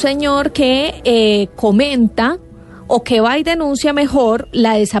 Un señor que comenta o que va y denuncia mejor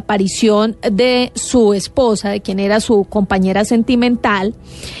la desaparición de su esposa, de quien era su compañera sentimental,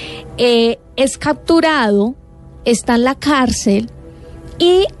 es capturado, está en la cárcel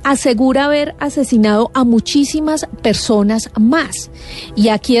y asegura haber asesinado a muchísimas personas más. Y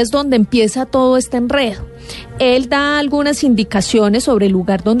aquí es donde empieza todo este enredo. Él da algunas indicaciones sobre el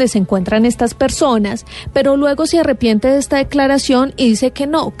lugar donde se encuentran estas personas, pero luego se arrepiente de esta declaración y dice que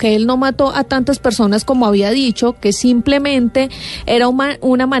no, que él no mató a tantas personas como había dicho, que simplemente era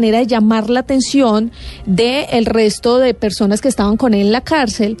una manera de llamar la atención del resto de personas que estaban con él en la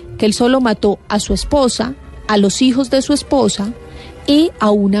cárcel, que él solo mató a su esposa, a los hijos de su esposa y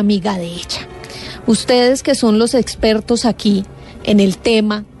a una amiga de ella. Ustedes que son los expertos aquí en el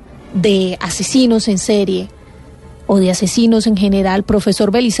tema de asesinos en serie o de asesinos en general,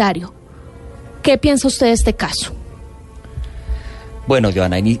 profesor Belisario, ¿qué piensa usted de este caso? Bueno,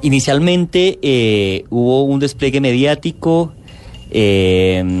 Joana, inicialmente hubo un despliegue mediático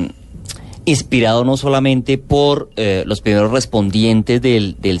inspirado no solamente por los primeros respondientes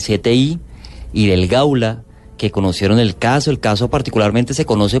del CTI y del Gaula, que conocieron el caso particularmente se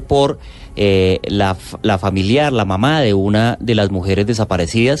conoce por la familiar, la mamá de una de las mujeres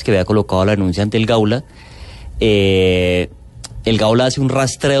desaparecidas que había colocado la denuncia ante el Gaula. El Gaula hace un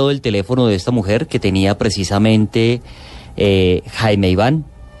rastreo del teléfono de esta mujer que tenía precisamente Jaime Iván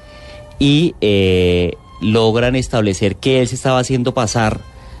y logran establecer que él se estaba haciendo pasar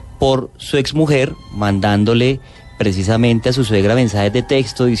por su exmujer, mandándole precisamente a su suegra mensajes de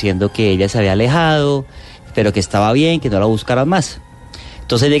texto diciendo que ella se había alejado, pero que estaba bien, que no la buscaran más.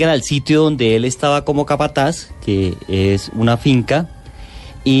 Entonces llegan al sitio donde él estaba como capataz, que es una finca,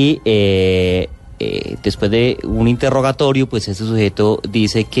 y después de un interrogatorio, pues este sujeto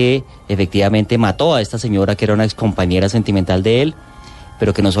dice que efectivamente mató a esta señora que era una excompañera sentimental de él,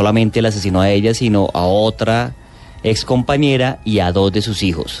 pero que no solamente la asesinó a ella, sino a otra excompañera y a 2 de sus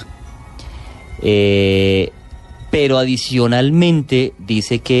hijos. Pero adicionalmente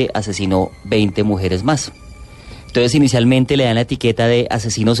dice que asesinó 20 mujeres más. Entonces inicialmente le dan la etiqueta de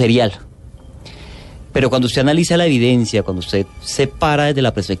asesino serial. Pero cuando usted analiza la evidencia, cuando usted se para desde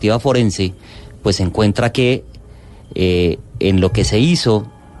la perspectiva forense, pues encuentra que en lo que se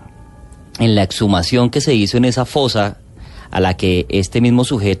hizo, en la exhumación que se hizo en esa fosa a la que este mismo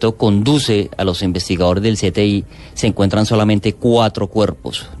sujeto conduce a los investigadores del CTI, se encuentran solamente 4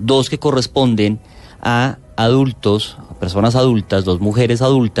 cuerpos, 2 que corresponden a adultos, a personas adultas, 2 mujeres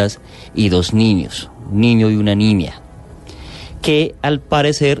adultas y 2 niños, un niño y una niña, que al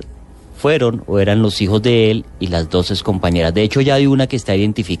parecer fueron o eran los hijos de él y las 2 excompañeras. De hecho ya hay una que está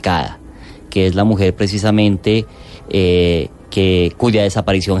identificada, que es la mujer precisamente cuya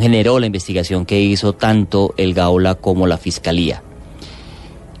desaparición generó la investigación que hizo tanto el Gaula como la Fiscalía.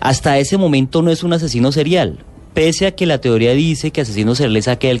 Hasta ese momento no es un asesino serial, pese a que la teoría dice que asesino serial es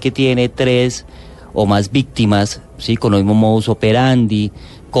aquel que tiene 3 o más víctimas, ¿sí?, con el mismo modus operandi,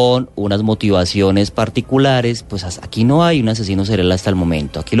 con unas motivaciones particulares. Pues aquí no hay un asesino serial hasta el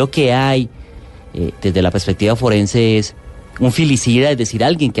momento. Aquí lo que hay, desde la perspectiva forense, es un filicida, es decir,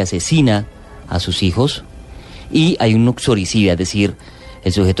 alguien que asesina a sus hijos, y hay un uxoricida, es decir,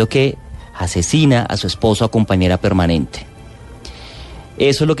 el sujeto que asesina a su esposa o compañera permanente.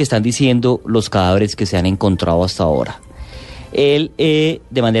 Eso es lo que están diciendo los cadáveres que se han encontrado hasta ahora. Él,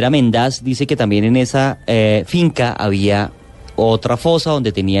 de manera mendaz, dice que también en esa finca había otra fosa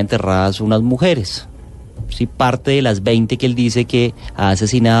donde tenía enterradas unas mujeres. Sí, parte de las 20 que él dice que ha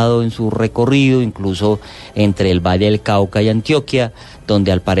asesinado en su recorrido, incluso entre el Valle del Cauca y Antioquia,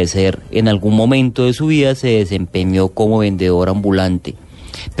 donde al parecer en algún momento de su vida se desempeñó como vendedor ambulante.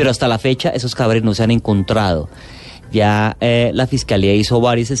 Pero hasta la fecha esos cadáveres no se han encontrado. Ya la Fiscalía hizo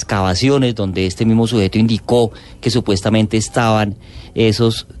varias excavaciones donde este mismo sujeto indicó que supuestamente estaban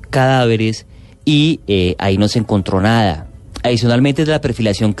esos cadáveres y ahí no se encontró nada. Adicionalmente, de la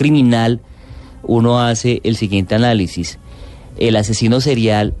perfilación criminal, uno hace el siguiente análisis. El asesino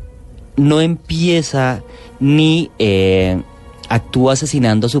serial no empieza ni actúa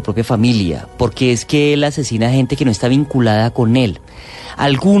asesinando a su propia familia, porque es que él asesina a gente que no está vinculada con él.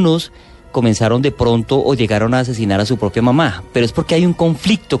 Algunos comenzaron de pronto o llegaron a asesinar a su propia mamá, pero es porque hay un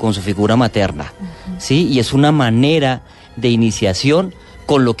conflicto con su figura materna, ¿sí? Y es una manera de iniciación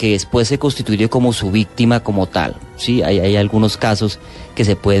con lo que después se constituye como su víctima como tal, ¿sí? Hay algunos casos que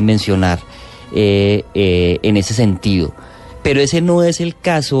se pueden mencionar en ese sentido, pero ese no es el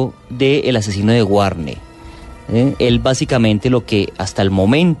caso del asesino de Guarne. Él básicamente lo que hasta el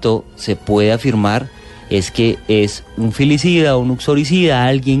momento se puede afirmar es que es un filicida, un uxoricida,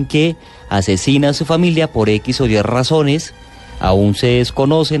 alguien que asesina a su familia por X o Y razones, aún se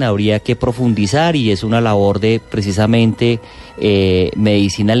desconocen, habría que profundizar y es una labor de precisamente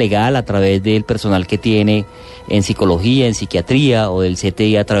medicina legal a través del personal que tiene en psicología, en psiquiatría o del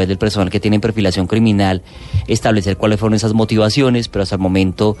CTI a través del personal que tiene en perfilación criminal, establecer cuáles fueron esas motivaciones, pero hasta el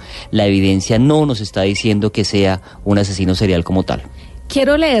momento la evidencia no nos está diciendo que sea un asesino serial como tal.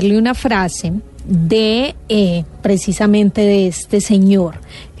 Quiero leerle una frase de precisamente de este señor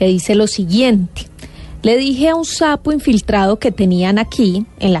que dice lo siguiente: le dije a un sapo infiltrado que tenían aquí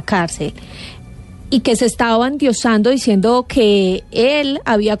en la cárcel y que se estaba endiosando diciendo que él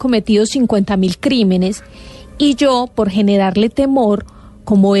había cometido 50,000 crímenes y yo, por generarle temor,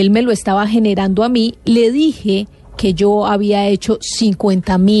 como él me lo estaba generando a mí, le dije que yo había hecho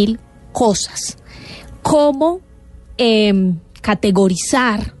 50,000 cosas. ¿Cómo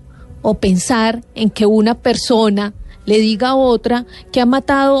categorizar o pensar en que una persona le diga a otra que ha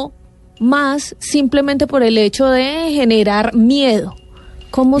matado más simplemente por el hecho de generar miedo?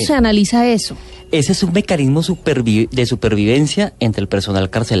 ¿Cómo se analiza eso? Ese es un mecanismo de supervivencia entre el personal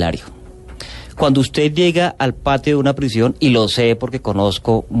carcelario. Cuando usted llega al patio de una prisión, y lo sé porque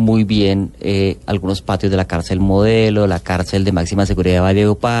conozco muy bien algunos patios de la cárcel Modelo, la cárcel de máxima seguridad de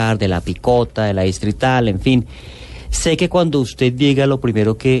Valledupar, de la Picota, de la Distrital, en fin, sé que cuando usted llega lo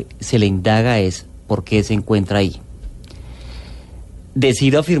primero que se le indaga es por qué se encuentra ahí.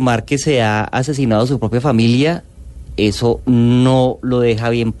 Decido afirmar que se ha asesinado a su propia familia, eso no lo deja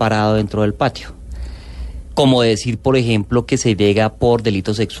bien parado dentro del patio. Como decir, por ejemplo, que se llega por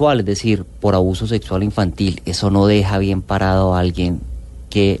delito sexual, es decir, por abuso sexual infantil, eso no deja bien parado a alguien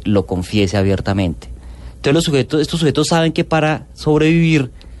que lo confiese abiertamente. Entonces estos sujetos saben que para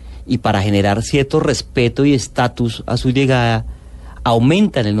sobrevivir y para generar cierto respeto y estatus a su llegada,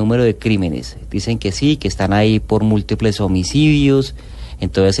 aumentan el número de crímenes. Dicen que sí, que están ahí por múltiples homicidios.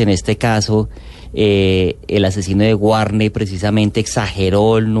 Entonces, en este caso, el asesino de Guarne precisamente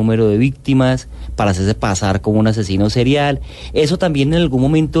exageró el número de víctimas para hacerse pasar como un asesino serial. Eso también en algún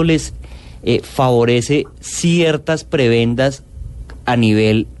momento les favorece ciertas prebendas a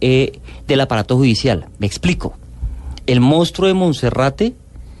nivel del aparato judicial. Me explico. El monstruo de Monserrate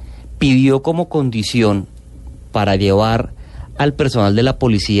pidió como condición para llevar al personal de la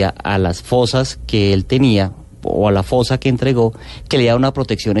policía a las fosas que él tenía, o a la fosa que entregó, que le diera una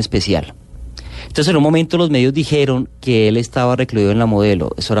protección especial. Entonces, en un momento los medios dijeron que él estaba recluido en la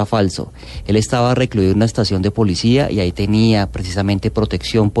Modelo. Eso era falso. Él estaba recluido en una estación de policía y ahí tenía precisamente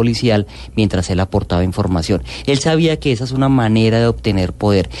protección policial mientras él aportaba información. Él sabía que esa es una manera de obtener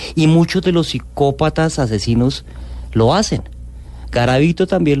poder y muchos de los psicópatas asesinos lo hacen. Garavito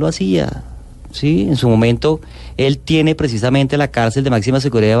también lo hacía, ¿sí? En su momento él tiene precisamente la cárcel de máxima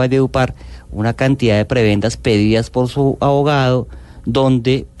seguridad de Valledupar una cantidad de prebendas pedidas por su abogado,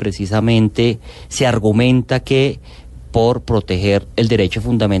 donde precisamente se argumenta que por proteger el derecho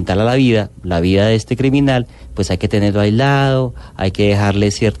fundamental a la vida de este criminal, pues hay que tenerlo aislado, hay que dejarle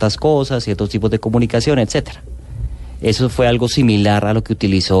ciertas cosas, ciertos tipos de comunicación, etcétera. Eso fue algo similar a lo que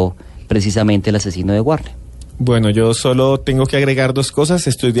utilizó precisamente el asesino de Guarne. Bueno, yo solo tengo que agregar dos cosas.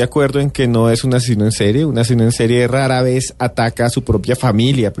 Estoy de acuerdo en que no es un asesino en serie. Un asesino en serie rara vez ataca a su propia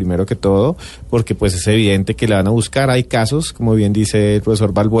familia, primero que todo, porque pues es evidente que la van a buscar. Hay casos, como bien dice el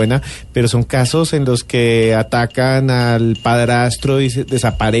profesor Balbuena, pero son casos en los que atacan al padrastro y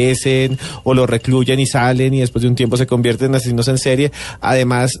desaparecen o lo recluyen y salen y después de un tiempo se convierten en asesinos en serie.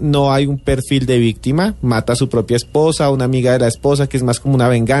 Además, no hay un perfil de víctima. Mata a su propia esposa, a una amiga de la esposa, que es más como una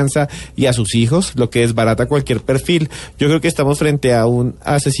venganza, y a sus hijos, lo que desbarata cualquier perfil. Yo creo que estamos frente a un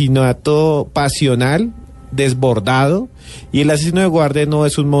asesinato pasional, desbordado, y el asesino de Guardia no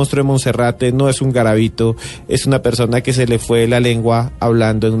es un monstruo de Monserrate, no es un Garavito, es una persona que se le fue la lengua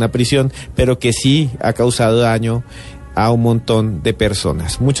hablando en una prisión, pero que sí ha causado daño a un montón de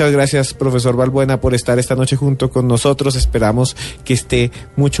personas. Muchas gracias, profesor Balbuena, por estar esta noche junto con nosotros. Esperamos que esté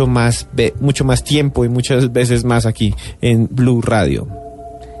mucho más tiempo y muchas veces más aquí en Blue Radio.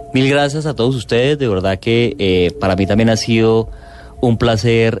 Mil gracias a todos ustedes, de verdad que para mí también ha sido un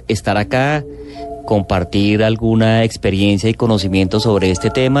placer estar acá, compartir alguna experiencia y conocimiento sobre este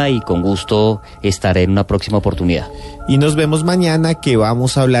tema y con gusto estaré en una próxima oportunidad. Y nos vemos mañana, que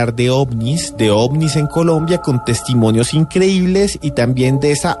vamos a hablar de ovnis en Colombia, con testimonios increíbles y también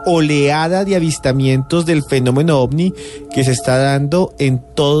de esa oleada de avistamientos del fenómeno ovni que se está dando en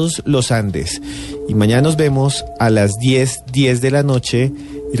todos los Andes. Y mañana nos vemos a las 10:10 de la noche.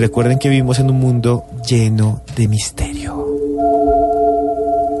 Y recuerden que vivimos en un mundo lleno de misterio.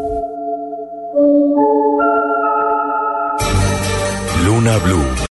 Luna BLU.